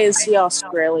 Why is he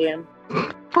Australian?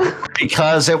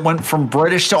 Because it went from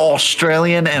British to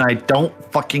Australian, and I don't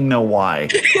fucking know why.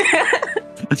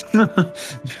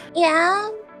 Yeah,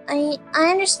 I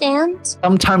understand.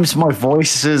 Sometimes my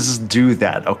voices do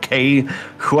that, okay?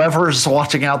 Whoever's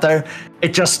watching out there,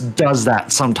 it just does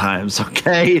that sometimes,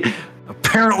 okay?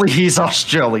 Apparently he's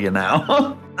Australian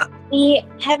now. We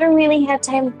haven't really had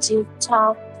time to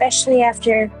talk, especially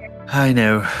after. I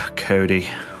know, Cody.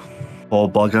 Poor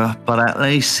bugger, but at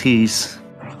least he's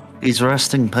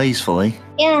resting peacefully.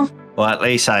 Yeah. Well, at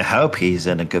least I hope he's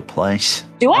in a good place.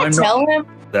 Do I tell him?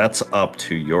 That's up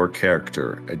to your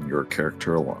character and your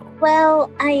character alone. Well,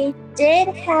 I did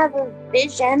have a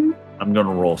vision. I'm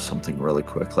gonna roll something really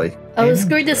quickly. I was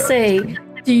going to say,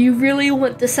 do you really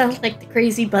want to sound like the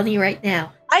crazy bunny right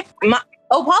now?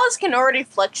 Opalis can already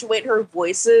fluctuate her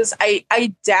voices.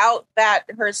 I doubt that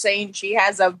her saying she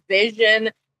has a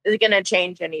vision is gonna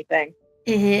change anything.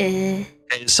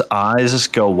 His eyes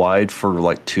go wide for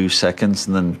like 2 seconds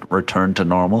and then return to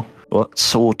normal. What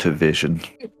sort of vision?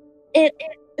 It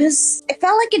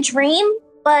felt like a dream,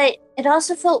 but it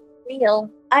also felt real.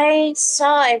 I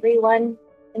saw everyone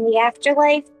in the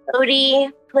afterlife. Cody,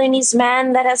 Clooney's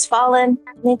man that has fallen,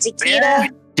 Nikita. Yeah.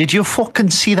 Did you fucking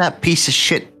see that piece of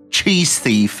shit cheese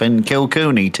thief in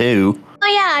Kilcooney too? Oh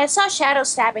yeah, I saw Shadow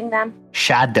stabbing them.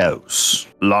 Shadows.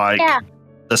 Like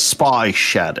the spy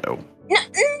shadow.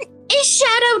 Is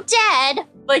Shadow dead?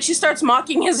 Like, she starts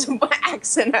mocking his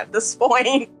accent at this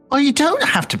point. Well, you don't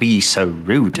have to be so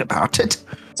rude about it.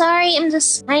 Sorry,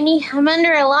 I'm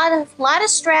under a lot of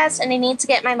stress, and I need to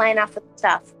get my mind off of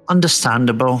stuff.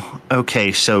 Understandable.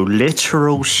 Okay, so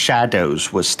literal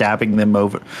shadows were stabbing them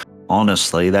over.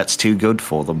 Honestly, that's too good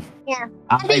for them. Yeah.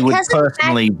 I would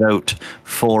personally vote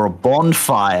for a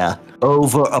bonfire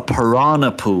over a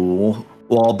piranha pool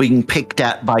while being picked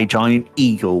at by giant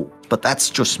eagle. But that's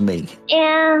just me.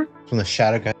 Yeah. From the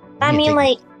shadow guy. I mean,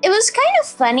 like, it was kind of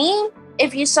funny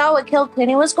if you saw what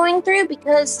Kilcooney was going through,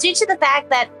 because due to the fact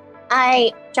that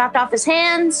I chopped off his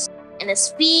hands and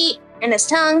his feet and his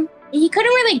tongue, he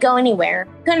couldn't really go anywhere.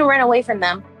 Couldn't run away from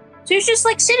them. So he was just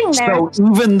like sitting there. So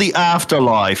even the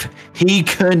afterlife, he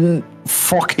couldn't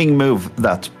fucking move.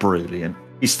 That's brilliant.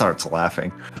 He starts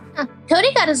laughing. Huh.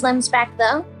 Cody got his limbs back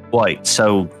though. Wait,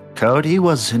 so Cody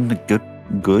was in a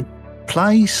good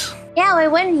place? Yeah, why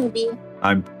wouldn't he be?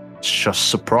 I'm just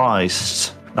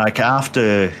surprised. Like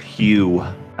after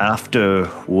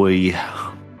we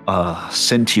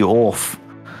sent you off,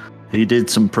 he did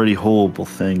some pretty horrible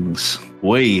things.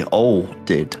 We all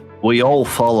did. We all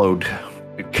followed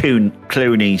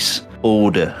Clooney's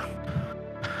order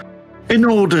in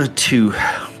order to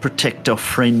protect our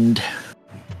friend.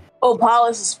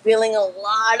 Opalis is feeling a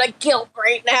lot of guilt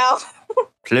right now.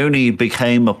 Clooney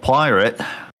became a pirate.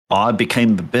 I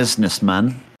became the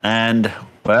businessman. And,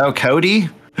 well, Cody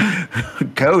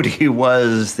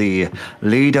was the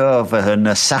leader of an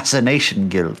assassination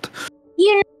guild.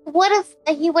 You know,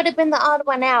 he would have been the odd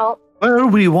one out. Well,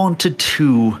 we wanted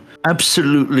to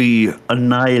absolutely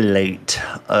annihilate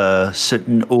a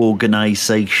certain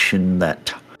organization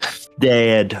that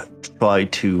dared try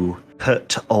to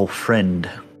hurt our friend.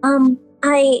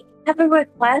 I have a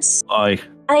request.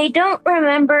 I don't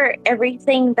remember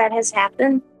everything that has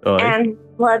happened. And,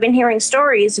 well, I've been hearing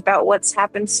stories about what's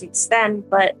happened since then,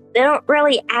 but they don't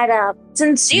really add up.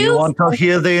 Since you want to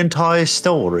hear the entire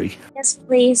story? Yes,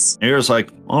 please. Here's like,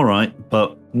 all right,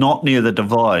 but not near the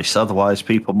device. Otherwise,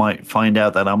 people might find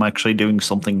out that I'm actually doing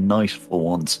something nice for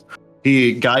once.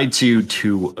 He guides you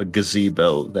to a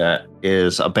gazebo that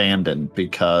is abandoned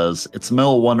because it's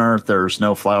middle of winter. There's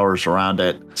no flowers around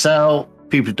it. So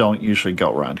people don't usually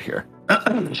go around here.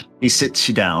 He sits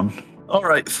you down. All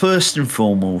right, first and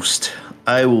foremost,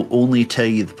 I will only tell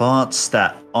you the parts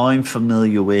that I'm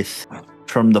familiar with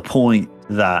from the point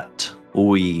that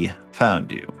we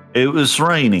found you. It was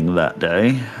raining that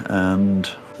day, and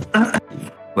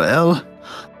well,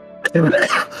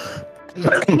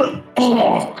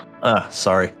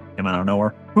 sorry, came out of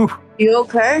nowhere. Whew. You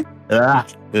okay? Yeah.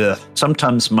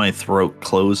 Sometimes my throat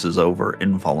closes over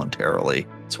involuntarily.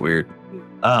 It's weird.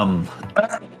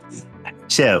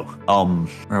 So,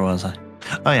 where was I?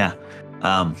 Oh yeah.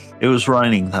 It was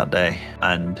raining that day,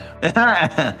 and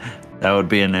that would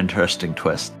be an interesting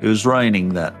twist. It was raining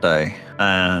that day,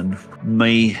 and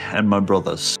me and my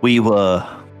brothers, we were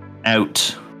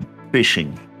out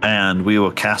fishing, and we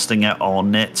were casting out our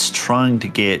nets, trying to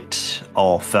get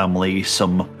our family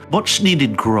some much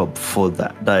needed grub for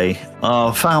that day.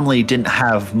 Our family didn't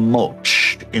have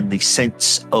much in the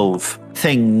sense of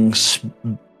things,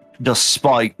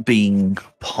 despite being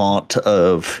part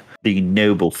of the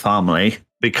noble family,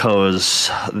 because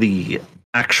the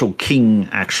actual king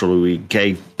actually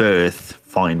gave birth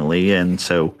finally, and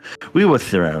so we were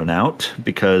thrown out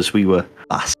because we were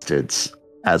bastards,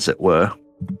 as it were.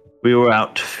 We were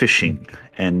out fishing,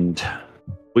 and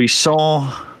we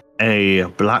saw a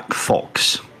black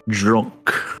fox,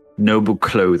 drunk, noble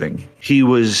clothing. He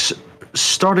was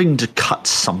starting to cut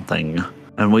something,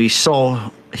 and we saw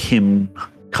him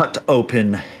cut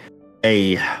open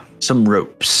some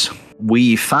ropes.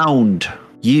 We found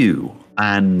you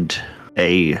and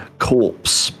a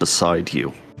corpse beside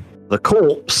you. The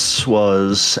corpse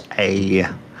was a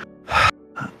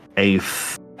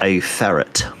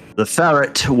ferret. The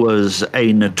ferret was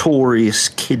a notorious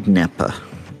kidnapper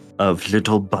of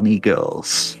little bunny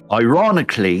girls.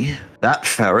 Ironically, that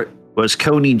ferret was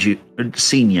Coney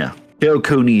Sr., Joe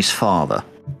Coney's father.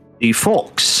 The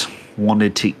fox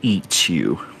wanted to eat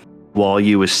you while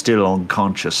you were still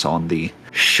unconscious on the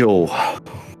shore.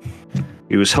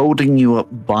 He was holding you up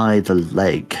by the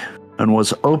leg and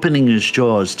was opening his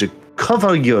jaws to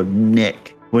cover your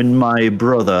neck when my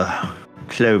brother,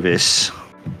 Clovis,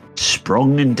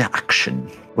 sprung into action.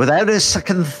 Without a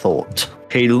second thought,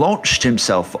 he launched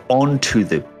himself onto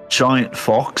the giant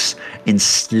fox and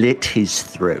slit his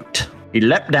throat. He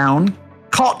leapt down,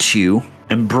 caught you,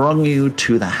 and brung you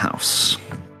to the house.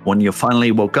 When you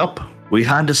finally woke up, we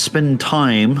had to spend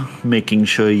time making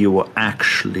sure you were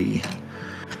actually,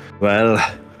 well,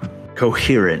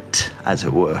 coherent, as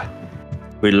it were.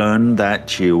 We learned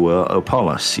that you were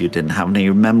Opolis. You didn't have any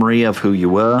memory of who you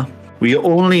were. We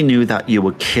only knew that you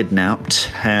were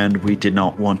kidnapped, and we did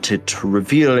not want it to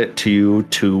reveal it to you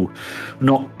to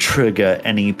not trigger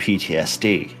any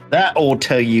PTSD. That will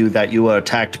tell you that you were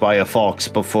attacked by a fox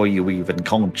before you were even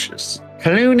conscious.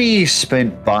 Clooney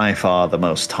spent by far the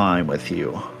most time with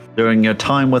you. During your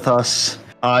time with us,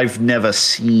 I've never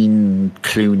seen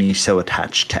Clooney so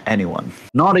attached to anyone.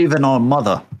 Not even our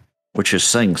mother, which is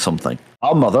saying something.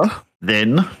 Our mother,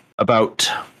 then, about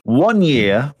 1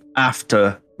 year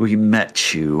after we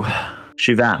met you,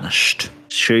 she vanished.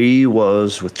 She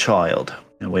was with child,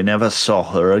 and we never saw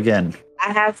her again.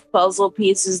 I have puzzle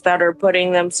pieces that are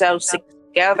putting themselves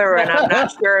together, and I'm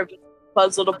not sure if it's a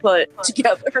puzzle to put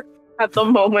together at the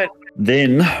moment.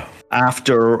 Then,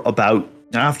 after about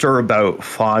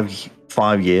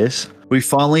 5 years, we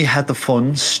finally had the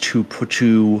funds to put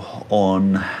you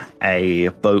on a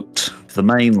boat to the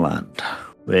mainland,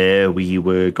 where we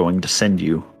were going to send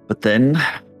you. But then,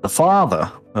 the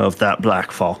father of that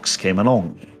black fox came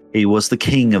along. He was the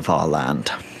king of our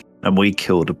land, and we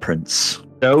killed a prince.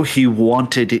 So he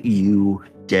wanted you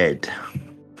dead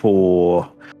for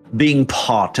being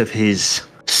part of his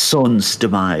son's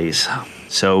demise.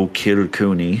 So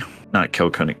Clooney,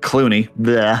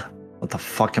 bleh, what the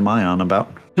fuck am I on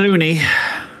about? Clooney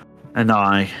and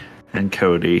I and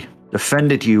Cody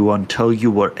defended you until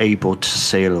you were able to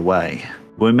sail away.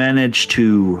 We managed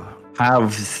to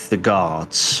have the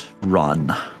guards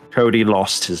run. Cody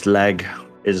lost his leg,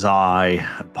 his eye,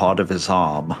 and part of his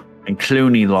arm, and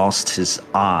Clooney lost his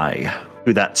eye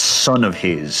to that son of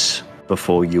his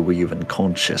before you were even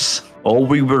conscious. All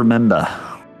we remember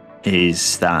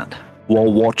is that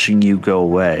while watching you go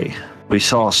away, we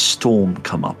saw a storm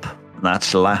come up, and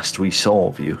that's the last we saw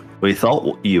of you. We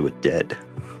thought you were dead.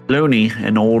 Clooney,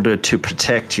 in order to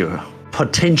protect your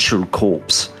potential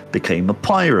corpse, became a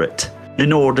pirate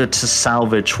in order to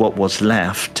salvage what was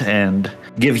left and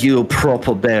give you a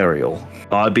proper burial.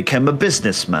 I became a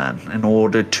businessman in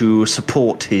order to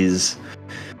support his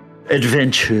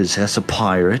adventures as a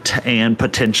pirate and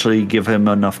potentially give him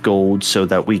enough gold so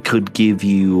that we could give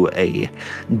you a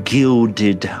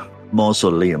gilded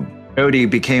mausoleum. Cody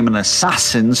became an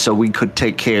assassin so we could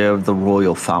take care of the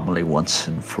royal family once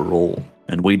and for all.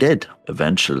 And we did,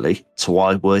 eventually. That's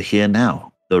why we're here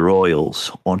now. The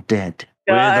royals are dead.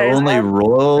 We're the only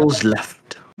royals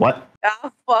left. What?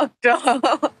 I fucked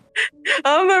up.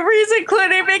 The reason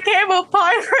Clooney became a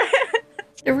pirate.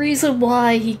 The reason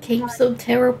why he came so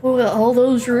terrible with all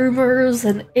those rumors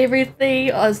and everything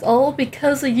is all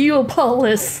because of you,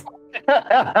 Apollos.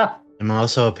 I'm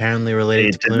also apparently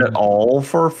related They to did it Clooney. all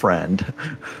for a friend.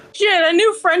 Shit, I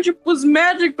knew friendship was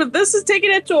magic, but this is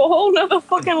taking it to a whole nother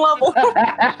fucking level.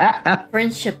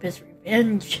 Friendship is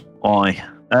revenge. Aye.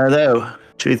 Although,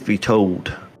 truth be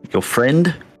told, your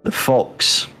friend, the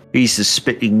fox, he's the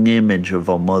spitting image of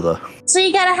our mother. So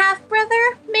you got a half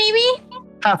brother, maybe?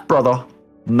 Half brother,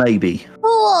 maybe.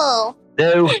 Cool.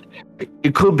 Though,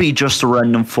 it could be just a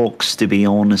random fox, to be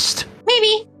honest.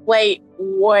 Maybe. Wait.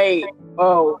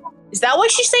 Oh. Is that why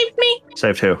she saved me?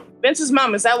 Saved who? Vince's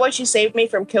mom, is that why she saved me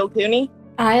from Kill Cooney?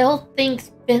 I don't think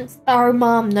Vince, our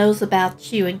mom, knows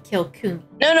about you and Kilcoon.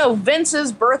 No,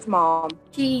 Vince's birth mom.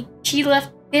 She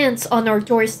left Vince on our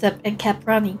doorstep and kept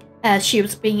running as she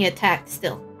was being attacked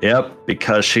still. Yep,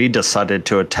 because she decided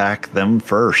to attack them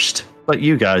first. But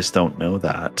you guys don't know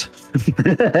that.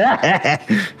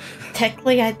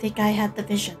 Technically, I think I had the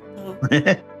vision. So,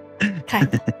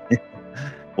 kind of.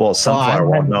 Well, Sunflower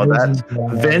won't know that.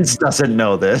 Vince doesn't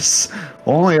know this.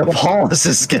 Only Apollos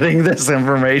is getting this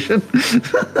information.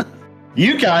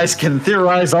 You guys can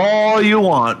theorize all you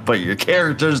want, but your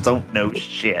characters don't know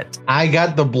shit. I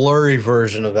got the blurry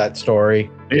version of that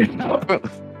story.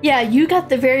 Yeah, you got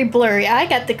the very blurry. I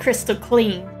got the crystal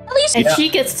clean. At least, And she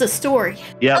gets the story.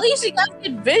 Yep. at least you guys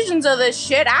get visions of this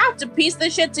shit. I have to piece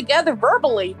this shit together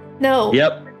verbally. No.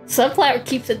 Yep. Sunflower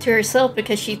keeps it to herself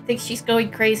because she thinks she's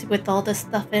going crazy with all this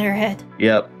stuff in her head.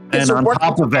 Yep. It's And a on work-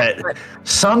 top of it,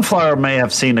 Sunflower may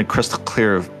have seen a crystal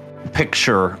clear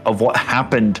picture of what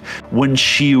happened when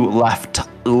she left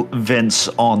Vince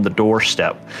on the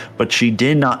doorstep, but she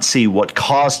did not see what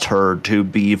caused her to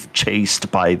be chased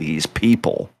by these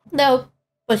people. No,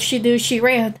 but she knew she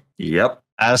ran. Yep.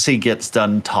 As he gets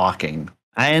done talking.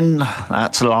 And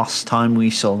that's the last time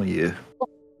we saw you.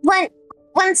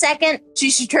 1 second.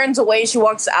 She turns away. She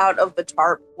walks out of the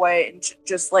tarp way and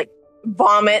just like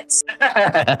vomits.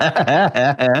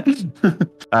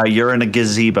 You're in a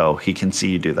gazebo. He can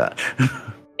see you do that.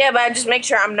 Yeah, but I just make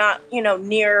sure I'm not,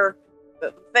 near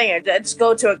the thing. I just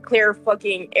go to a clear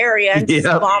fucking area and just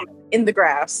Yep. vomit in the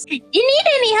grass. You need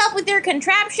any help with your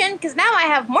contraption? Because now I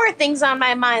have more things on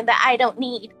my mind that I don't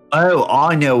need. Oh,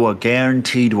 I know a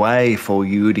guaranteed way for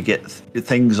you to get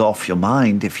things off your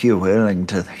mind if you're willing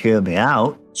to hear me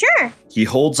out. Sure. He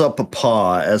holds up a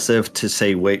paw as if to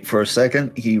say, wait for a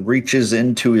second. He reaches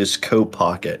into his coat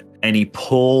pocket and he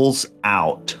pulls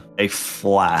out a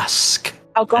flask and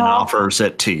Alcohol. offers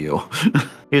it to you.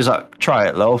 He's like, try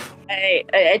it, love.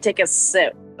 I take a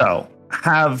sip. So,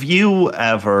 have you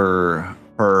ever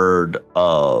heard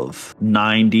of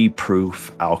 90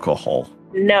 proof alcohol?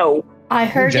 No. I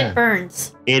heard Yeah. it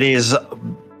burns. It is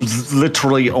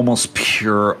literally almost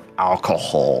pure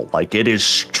alcohol. Like, it is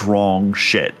strong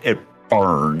shit. It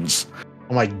burns.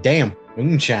 I'm like, damn,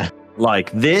 moonshine.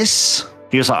 Like this,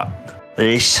 he's like,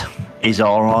 this is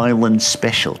our island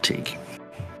specialty.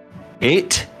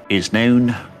 It is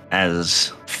known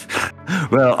as,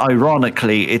 well,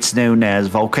 ironically, it's known as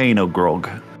volcano grog.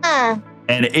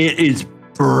 And it is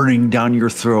burning down your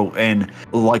throat. And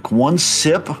like one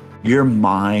sip, your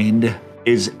mind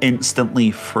is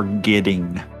instantly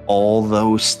forgetting all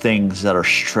those things that are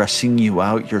stressing you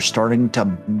out. You're starting to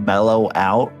mellow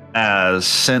out, as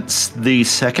since the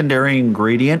secondary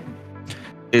ingredient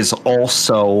is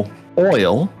also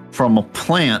oil from a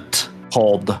plant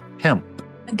called hemp.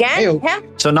 Again? Ew. Him?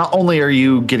 So not only are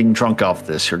you getting drunk off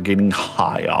this, you're getting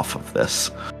high off of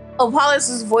this.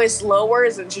 Apollos' voice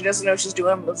lowers and she doesn't know what she's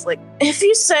doing, but it's like, if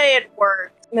you say it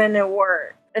worked, then it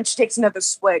worked. And she takes another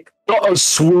swig. Oh,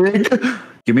 swig!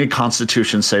 Give me a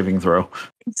Constitution saving throw.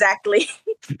 Exactly.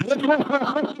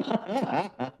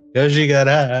 Cause you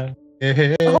gotta.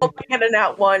 I hope I get a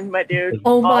nat one, my dude.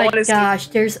 Oh All I my wanna see- gosh,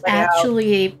 there's play out.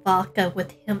 actually a vodka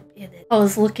with hemp in it. I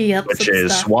was looking up Which some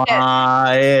is stuff.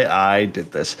 why I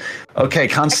did this. Okay,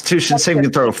 Constitution saving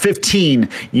throw 15.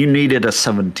 You needed a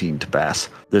 17 to pass.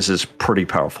 This is pretty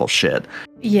powerful shit.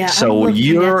 Yeah, I'm So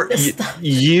looking at this stuff.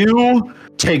 you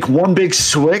take one big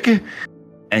swig,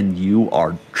 and you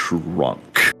are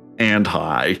drunk and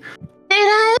high. Did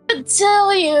I ever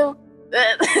tell you?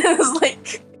 It was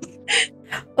like,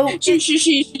 Oh,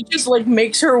 she just like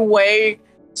makes her way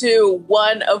to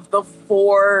one of the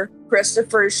 4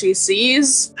 Christophers she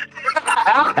sees.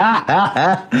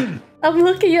 I'm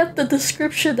looking at the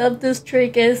description of this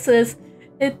drink and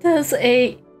it says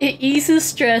it eases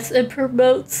stress and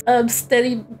promotes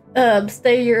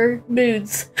steadier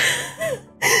moods.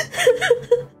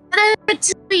 Did I ever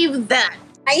tell you that?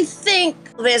 I think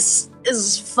this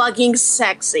is fucking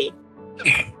sexy.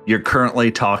 You're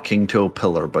currently talking to a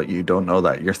pillar, but you don't know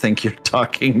that. You think you're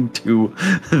talking to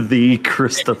the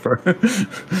Christopher.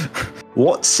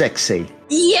 What's sexy?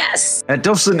 Yes. That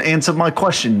doesn't answer my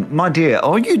question. My dear,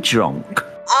 are you drunk?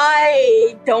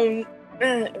 I don't.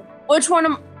 Which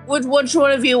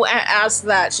one of you asked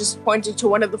that? She's pointed to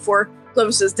one of the 4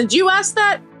 glimpses. Did you ask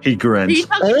that? He grins.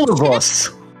 All of us.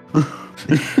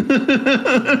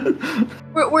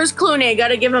 Where's Clooney? I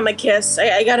gotta give him a kiss.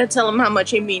 I gotta tell him how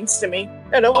much he means to me.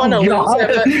 I don't want to lose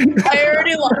him. I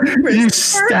already lost Christopher. You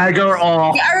stagger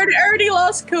off. I already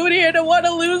lost Clooney. I don't want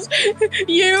to lose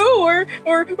you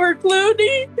or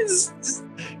Clooney.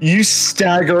 You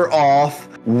stagger off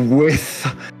with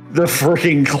the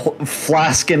freaking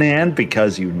flask in hand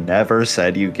because you never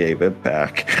said you gave it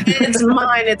back. It's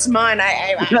mine. It's mine.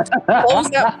 I close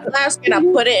that flask and I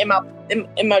put it in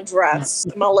my dress,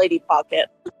 in my lady pocket.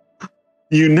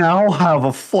 You now have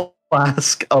a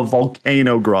flask of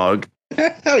volcano grog.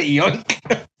 Yoink.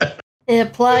 It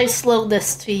applies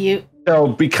slowness to you. So,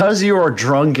 because you are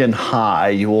drunk and high,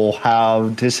 you will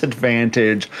have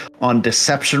disadvantage on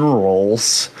deception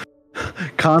rolls,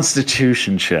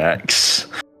 constitution checks.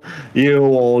 You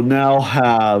will now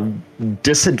have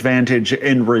disadvantage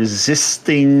in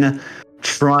resisting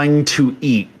trying to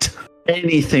eat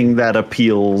anything that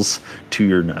appeals to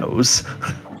your nose.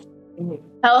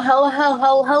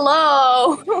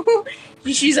 Hello.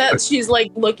 She's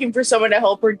like looking for someone to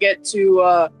help her get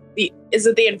to is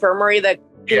it the infirmary that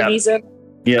Clooney's in?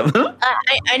 Yeah.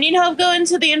 I need help going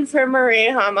to the infirmary.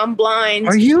 I'm blind.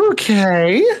 Are you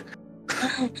okay?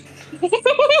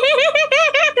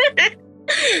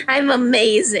 I'm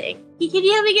amazing. Can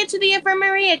you help me get to the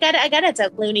infirmary? I gotta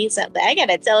tell Clooney something. I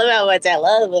gotta tell him how much I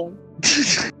love him.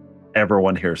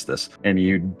 Everyone hears this, and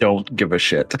you don't give a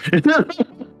shit.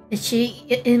 Is she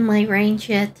in my range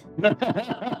yet?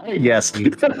 Yes. You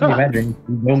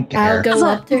don't care. I'll go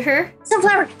up to her.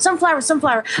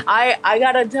 Sunflower. I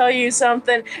gotta tell you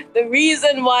something. The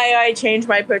reason why I changed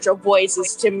my pitch of voice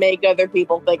is to make other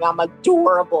people think I'm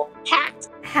adorable. Cat.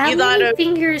 How many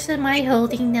fingers am I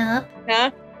holding up?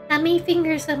 Huh? How many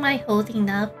fingers am I holding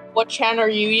up? What hand are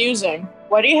you using?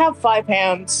 Why do you have 5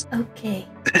 hands? Okay.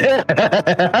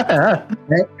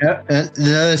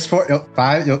 There's 4, no,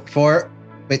 5, no, 4.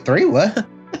 Wait, 3? What?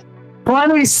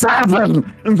 27!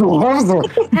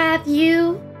 Have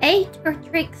you ate or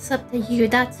drank something you're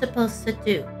not supposed to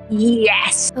do?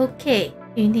 Yes. Okay,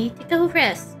 you need to go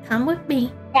rest. Come with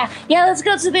me. Yeah. Let's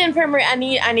go to the infirmary. I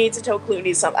need to tell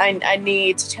Clooney something. I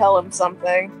need to tell him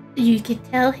something. You can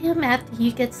tell him after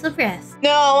you get some rest.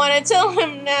 No, I want to tell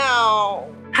him now.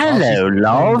 Hello,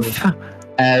 love.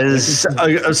 As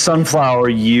a sunflower,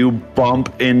 you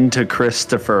bump into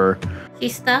Christopher, She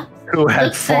stops. who had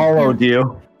Looks at followed him.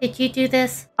 you. Did you do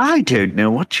this? I don't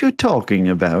know what you're talking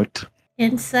about.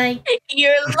 Insight.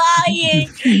 You're lying.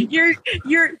 You're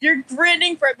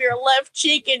grinning from your left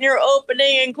cheek and you're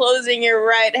opening and closing your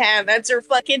right hand. That's her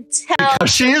fucking tell.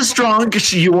 Because she is strong,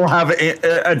 you will have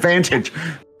advantage.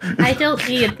 I don't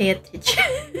need advantage.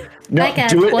 No, I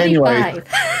got do it 25. anyway.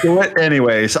 Do it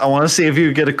anyways. I want to see if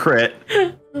you get a crit.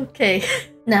 Okay.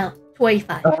 No,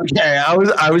 25. Okay,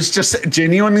 I was just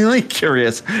genuinely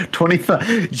curious.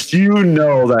 25. You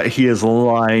know that he is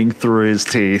lying through his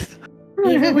teeth.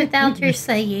 Even without her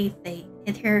saying anything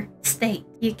in her state,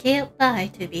 you can't lie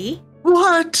to me.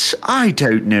 What? I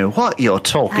don't know what you're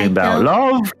talking I about, don't-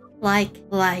 love. Like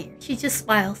liar. She just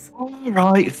smiles. All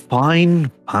right,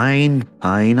 fine.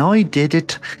 I did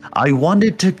it. I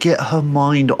wanted to get her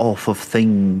mind off of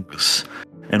things.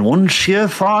 And one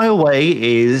surefire way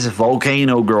is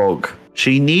volcano grog.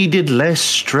 She needed less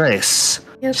stress.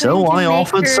 You're So going to I make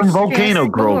offered her some volcano stress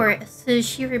grog. more so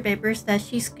she remembers that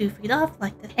she's goofing off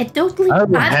like that. And don't leave. Oh,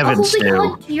 I'm heavens holding no.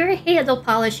 on to your handle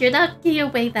polish. You're not getting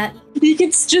away that easy. You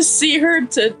can just see her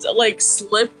to like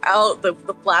slip out the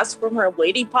flask from her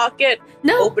lady pocket,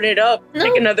 No. open it up, No.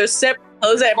 take another sip,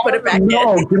 close it, and put it back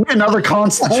No, in. give me another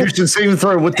Constitution saving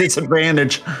throw with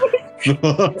disadvantage.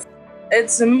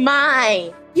 It's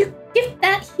mine. You give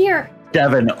that here.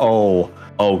 Devin, oh,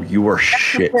 you were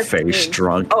shit-faced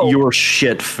drunk. Oh. You were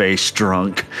shit-faced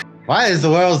drunk. Why is the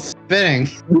world spinning?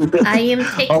 I am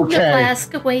taking the Okay.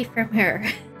 flask away from her.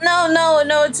 No,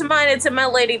 it's mine. It's in my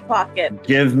lady pocket.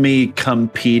 Give me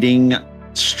competing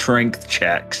strength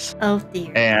checks. Oh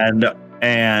dear.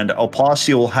 And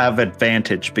Opossum will have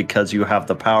advantage because you have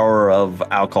the power of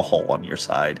alcohol on your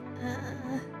side.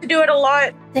 You do it a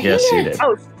lot. Dang Yes, you it. did.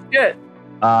 Oh shit.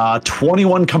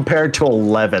 21 compared to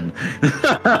 11.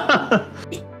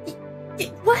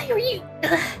 Why are you?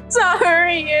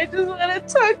 Sorry, I just want to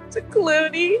talk to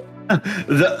Clooney.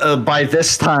 By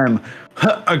this time,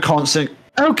 a constant.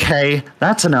 Okay,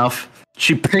 that's enough.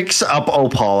 She picks up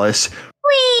Opalis,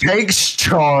 takes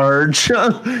charge,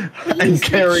 and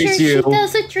carries you. She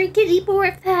doesn't drink any more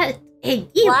of that. And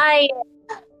you. Why?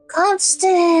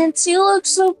 Constance, you look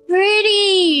so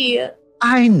pretty.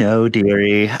 I know,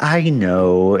 dearie. I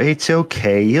know. It's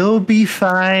okay. You'll be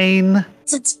fine.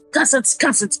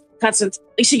 Constance.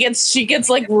 She gets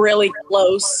like really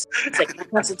close. It's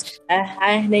like, Constance,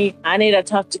 I need to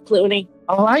talk to Clooney.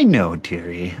 Oh, I know,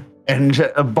 dearie. And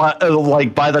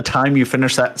by the time you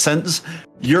finish that sentence,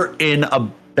 you're in a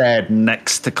bed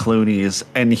next to Clooney's,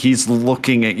 and he's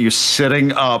looking at you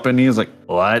sitting up, and he's like,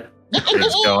 "What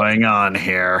is going on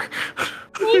here?"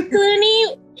 Hey,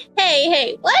 Clooney.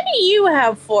 Hey, why do you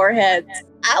have 4 heads?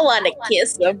 I want to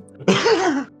kiss him.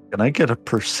 Can I get a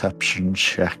perception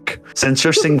check? Since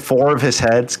you're seeing 4 of his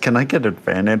heads, can I get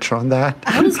advantage on that?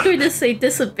 I was going to say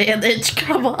disadvantage.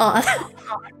 Come on.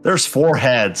 There's 4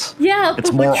 heads. Yeah.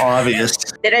 It's more obvious.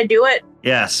 Did I do it?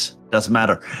 Yes, doesn't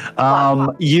matter.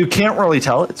 You can't really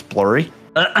tell. It's blurry.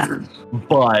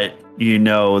 But you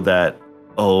know that,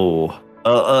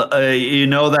 you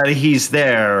know that he's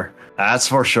there. That's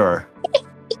for sure.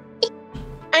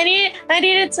 I need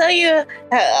to tell you,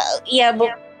 but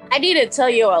I need to tell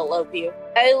you I love you.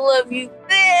 I love you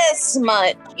this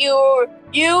much. You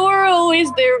were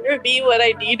always there for me when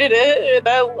I needed it, and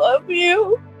I love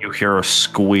you. You hear a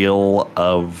squeal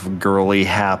of girly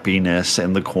happiness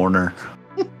in the corner.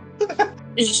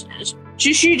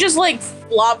 She just like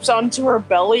flops onto her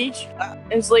belly.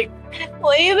 It's like,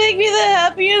 will you make me the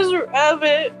happiest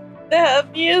rabbit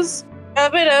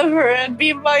ever, and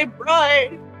be my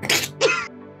bride?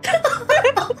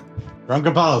 Drunk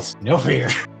Apollos, no fear.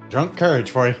 Drunk courage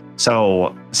for you.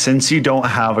 So, since you don't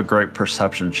have a great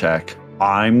perception check,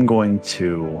 I'm going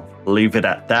to leave it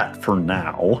at that for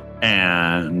now.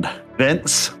 And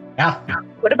Vince? Yeah.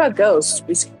 What about Ghost?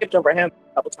 We skipped over him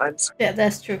a couple times. Yeah,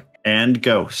 that's true. And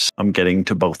Ghost. I'm getting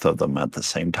to both of them at the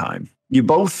same time. You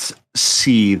both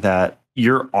see that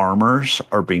your armors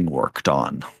are being worked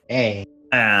on. Hey.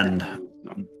 And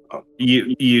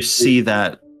you see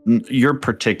that your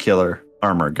particular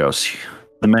armor, Ghost.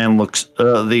 The man looks,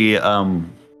 the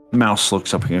mouse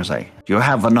looks up and goes like, "You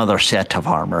have another set of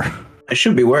armor." I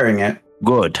should be wearing it.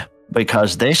 Good,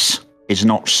 because this is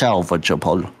not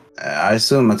salvageable. I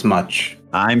assume it's much.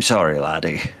 I'm sorry,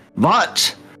 laddie.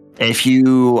 But if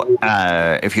you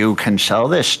can sell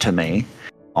this to me,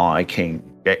 I can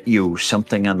get you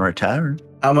something in return.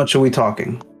 How much are we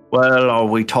talking? Well, are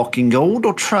we talking gold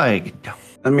or trade?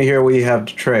 Let me hear what you have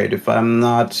to trade. If I'm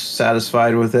not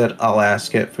satisfied with it, I'll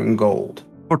ask it from gold.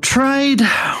 For trade,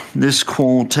 this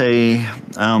quality,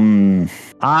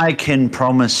 I can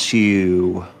promise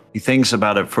you. He thinks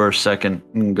about it for a second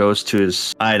and goes to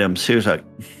his items. He was like,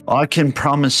 I can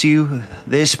promise you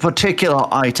this particular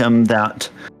item that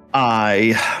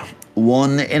I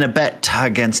won in a bet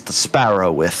against the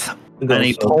Sparrow with. And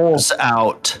he pulls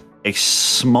out a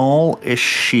small-ish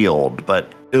shield,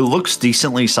 but it looks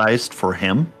decently sized for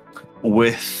him,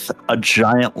 with a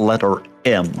giant letter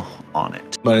M on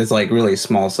it. But it's like really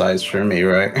small size for me,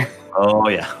 right? Oh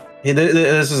yeah. Hey,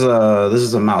 this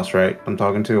is a mouse, right? I'm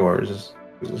talking to, or is this?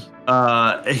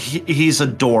 He's a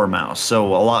dormouse, so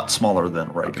a lot smaller than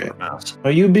a regular mouse.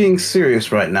 Are you being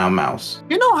serious right now, mouse?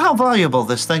 You know how valuable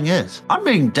this thing is. I'm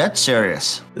being dead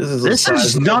serious. This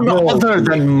is none other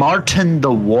than Martin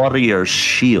the Warrior's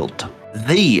shield.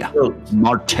 The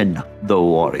Martin the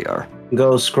Warrior.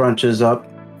 Ghost scrunches up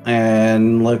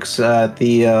and looks at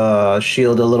the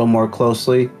shield a little more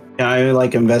closely. Can I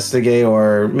like investigate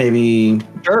or maybe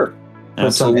Sure.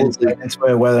 put some insight into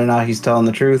it, whether or not he's telling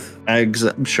the truth?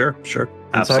 Sure. Insight?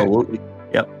 Absolutely.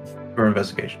 Yep. Or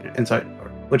investigation? Insight? Or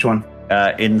which one?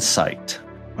 Insight.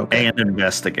 Okay. And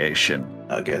investigation.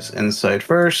 I guess insight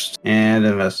first and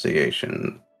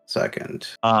investigation second.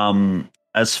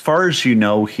 As far as you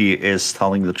know, he is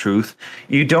telling the truth.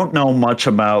 You don't know much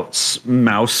about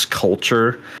mouse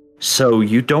culture, so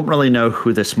you don't really know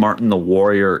who this Martin the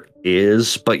Warrior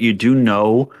is, but you do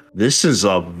know this is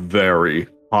a very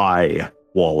high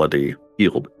quality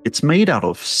shield. It's made out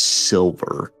of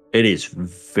silver. It is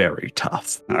very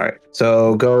tough. All right.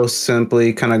 So Ghost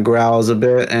simply kind of growls a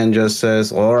bit and just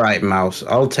says, "All right, mouse,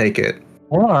 I'll take it.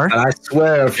 Or And I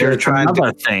swear, if you're trying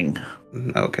another to..." thing.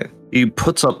 Okay. He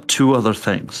puts up 2 other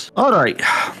things. All right.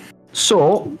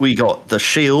 So we got the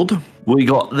shield. We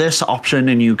got this option,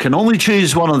 and you can only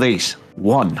choose one of these.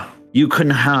 1. You can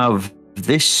have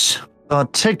this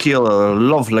particular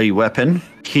lovely weapon.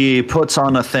 He puts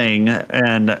on a thing,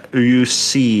 and you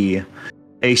see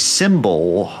a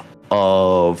symbol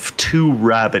of 2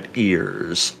 rabbit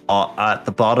ears at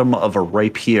the bottom of a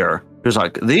rapier He's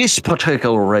like, this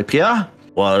particular rapier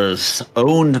was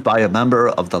owned by a member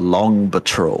of the Long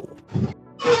Patrol.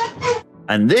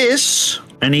 And this,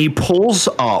 and he pulls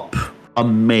up a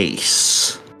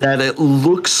mace that it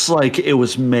looks like it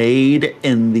was made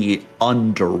in the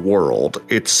underworld.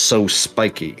 It's so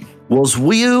spiky. Was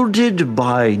wielded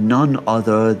by none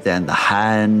other than the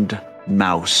Hand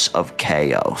Mouse of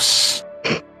Chaos.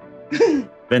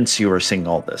 Vince, you were seeing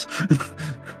all this.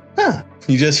 Huh.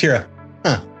 You just hear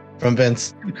a from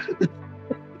Vince.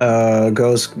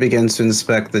 Ghost begins to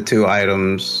inspect the two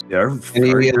items. Yeah,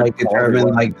 And you like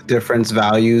determine like the difference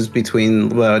values between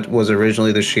what was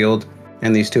originally the shield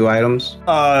and these two items?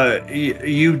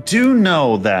 You do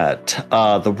know that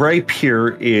the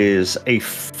rapier is a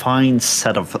fine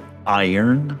set of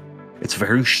iron. It's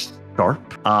very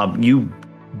sharp. You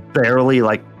barely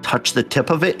like touch the tip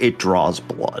of it, it draws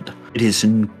blood. It is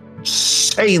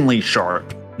insanely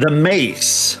sharp. The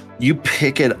mace, you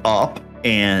pick it up,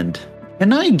 and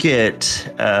can I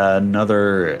get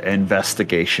another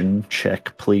investigation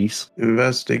check, please?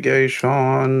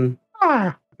 Investigation.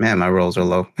 Man, my rolls are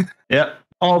low. Yep.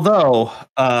 Although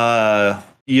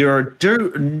you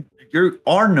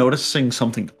are noticing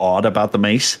something odd about the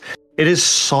mace. It is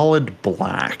solid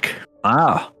black.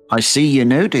 Ah, I see you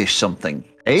noticed something.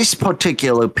 This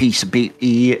particular piece of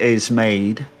BE is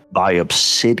made by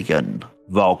obsidian,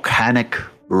 volcanic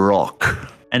rock,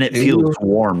 and it feels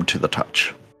warm to the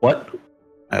touch. What?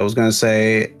 I was gonna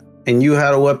say, and you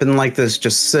had a weapon like this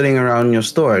just sitting around in your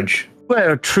storage.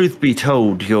 Well, truth be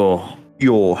told, your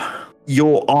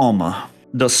armor,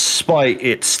 despite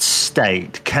its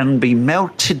state, can be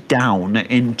melted down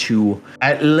into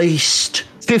at least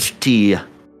 50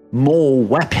 more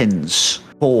weapons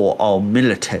for our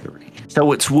military.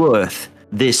 So it's worth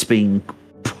this being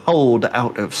pulled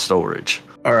out of storage.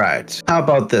 All right. How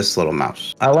about this, little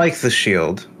mouse? I like the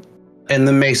shield, and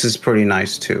the mace is pretty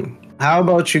nice too. How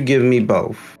about you give me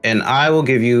both, and I will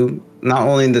give you not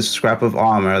only the scrap of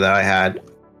armor that I had,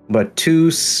 but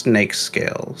 2 snake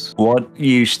scales. What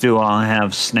use do I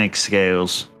have snake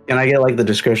scales? Can I get like the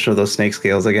description of those snake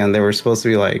scales again? They were supposed to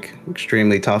be like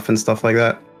extremely tough and stuff like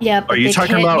that. Yeah, but Are you they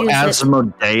talking can't about use it.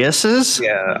 Asmodeus's?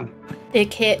 Yeah. They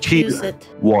can't use it.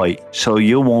 Wait, so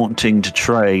you're wanting to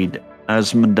trade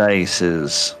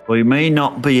Asmodeus's? We may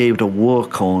not be able to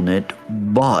work on it,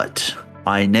 but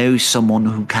I know someone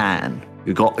who can.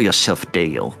 You got yourself a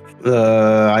deal.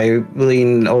 I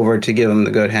lean over to give him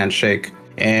the good handshake,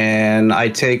 and I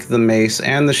take the mace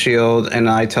and the shield, and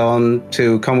I tell him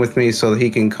to come with me so that he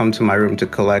can come to my room to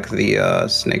collect the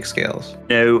snake scales.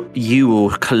 No, you will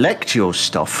collect your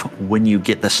stuff when you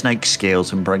get the snake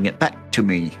scales and bring it back to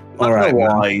me. All right,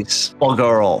 Otherwise,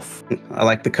 bugger off. I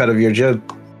like the cut of your jib.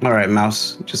 All right,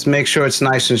 Mouse. Just make sure it's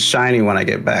nice and shiny when I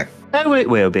get back. Oh, it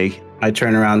will be. I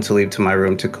turn around to leave to my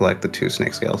room to collect the 2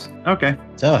 snake scales. Okay.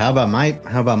 So how about my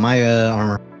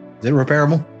armor? Is it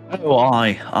repairable? Oh,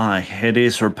 aye, it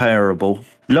is repairable.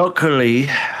 Luckily,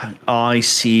 I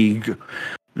see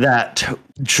that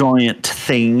giant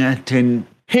thing didn't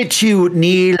hit you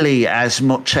nearly as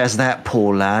much as that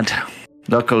poor lad.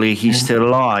 Luckily, he's still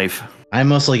alive. I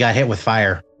mostly got hit with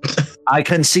fire. I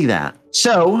can see that.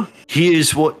 So,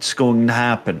 here's what's going to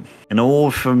happen. In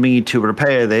order for me to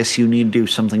repair this, you need to do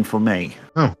something for me.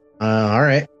 Oh, all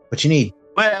right. What you need?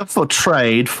 Well, for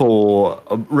trade, for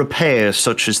repairs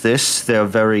such as this, they're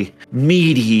very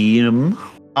medium.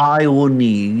 I will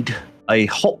need a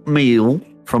hot meal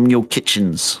from your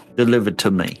kitchens delivered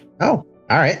to me. Oh,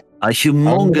 all right. A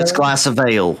humongous glass of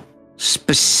ale,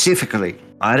 specifically.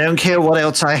 I don't care what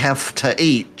else I have to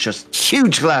eat, just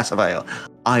huge glass of ale.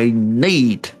 I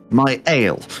need my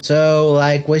ale. So,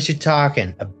 like, what you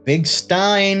talking? A big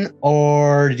stein,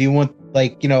 or do you want,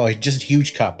 like, just a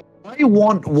huge cup? I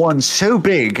want one so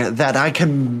big that I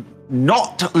can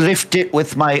not lift it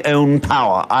with my own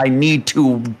power. I need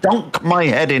to dunk my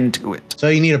head into it. So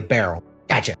you need a barrel.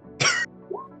 Gotcha.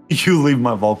 You leave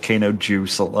my volcano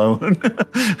juice alone.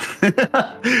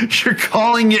 You're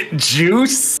calling it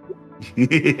juice?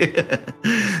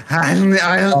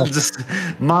 I just,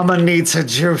 Mama needs a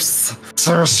juice.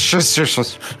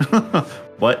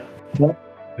 What?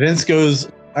 Vince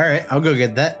goes, all right, I'll go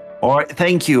get that. All right,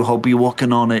 thank you. Hope you're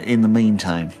working on it in the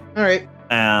meantime. All right.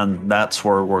 And that's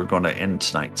where we're going to end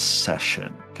tonight's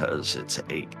session because it's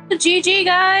 8. GG,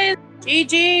 guys.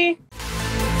 GG.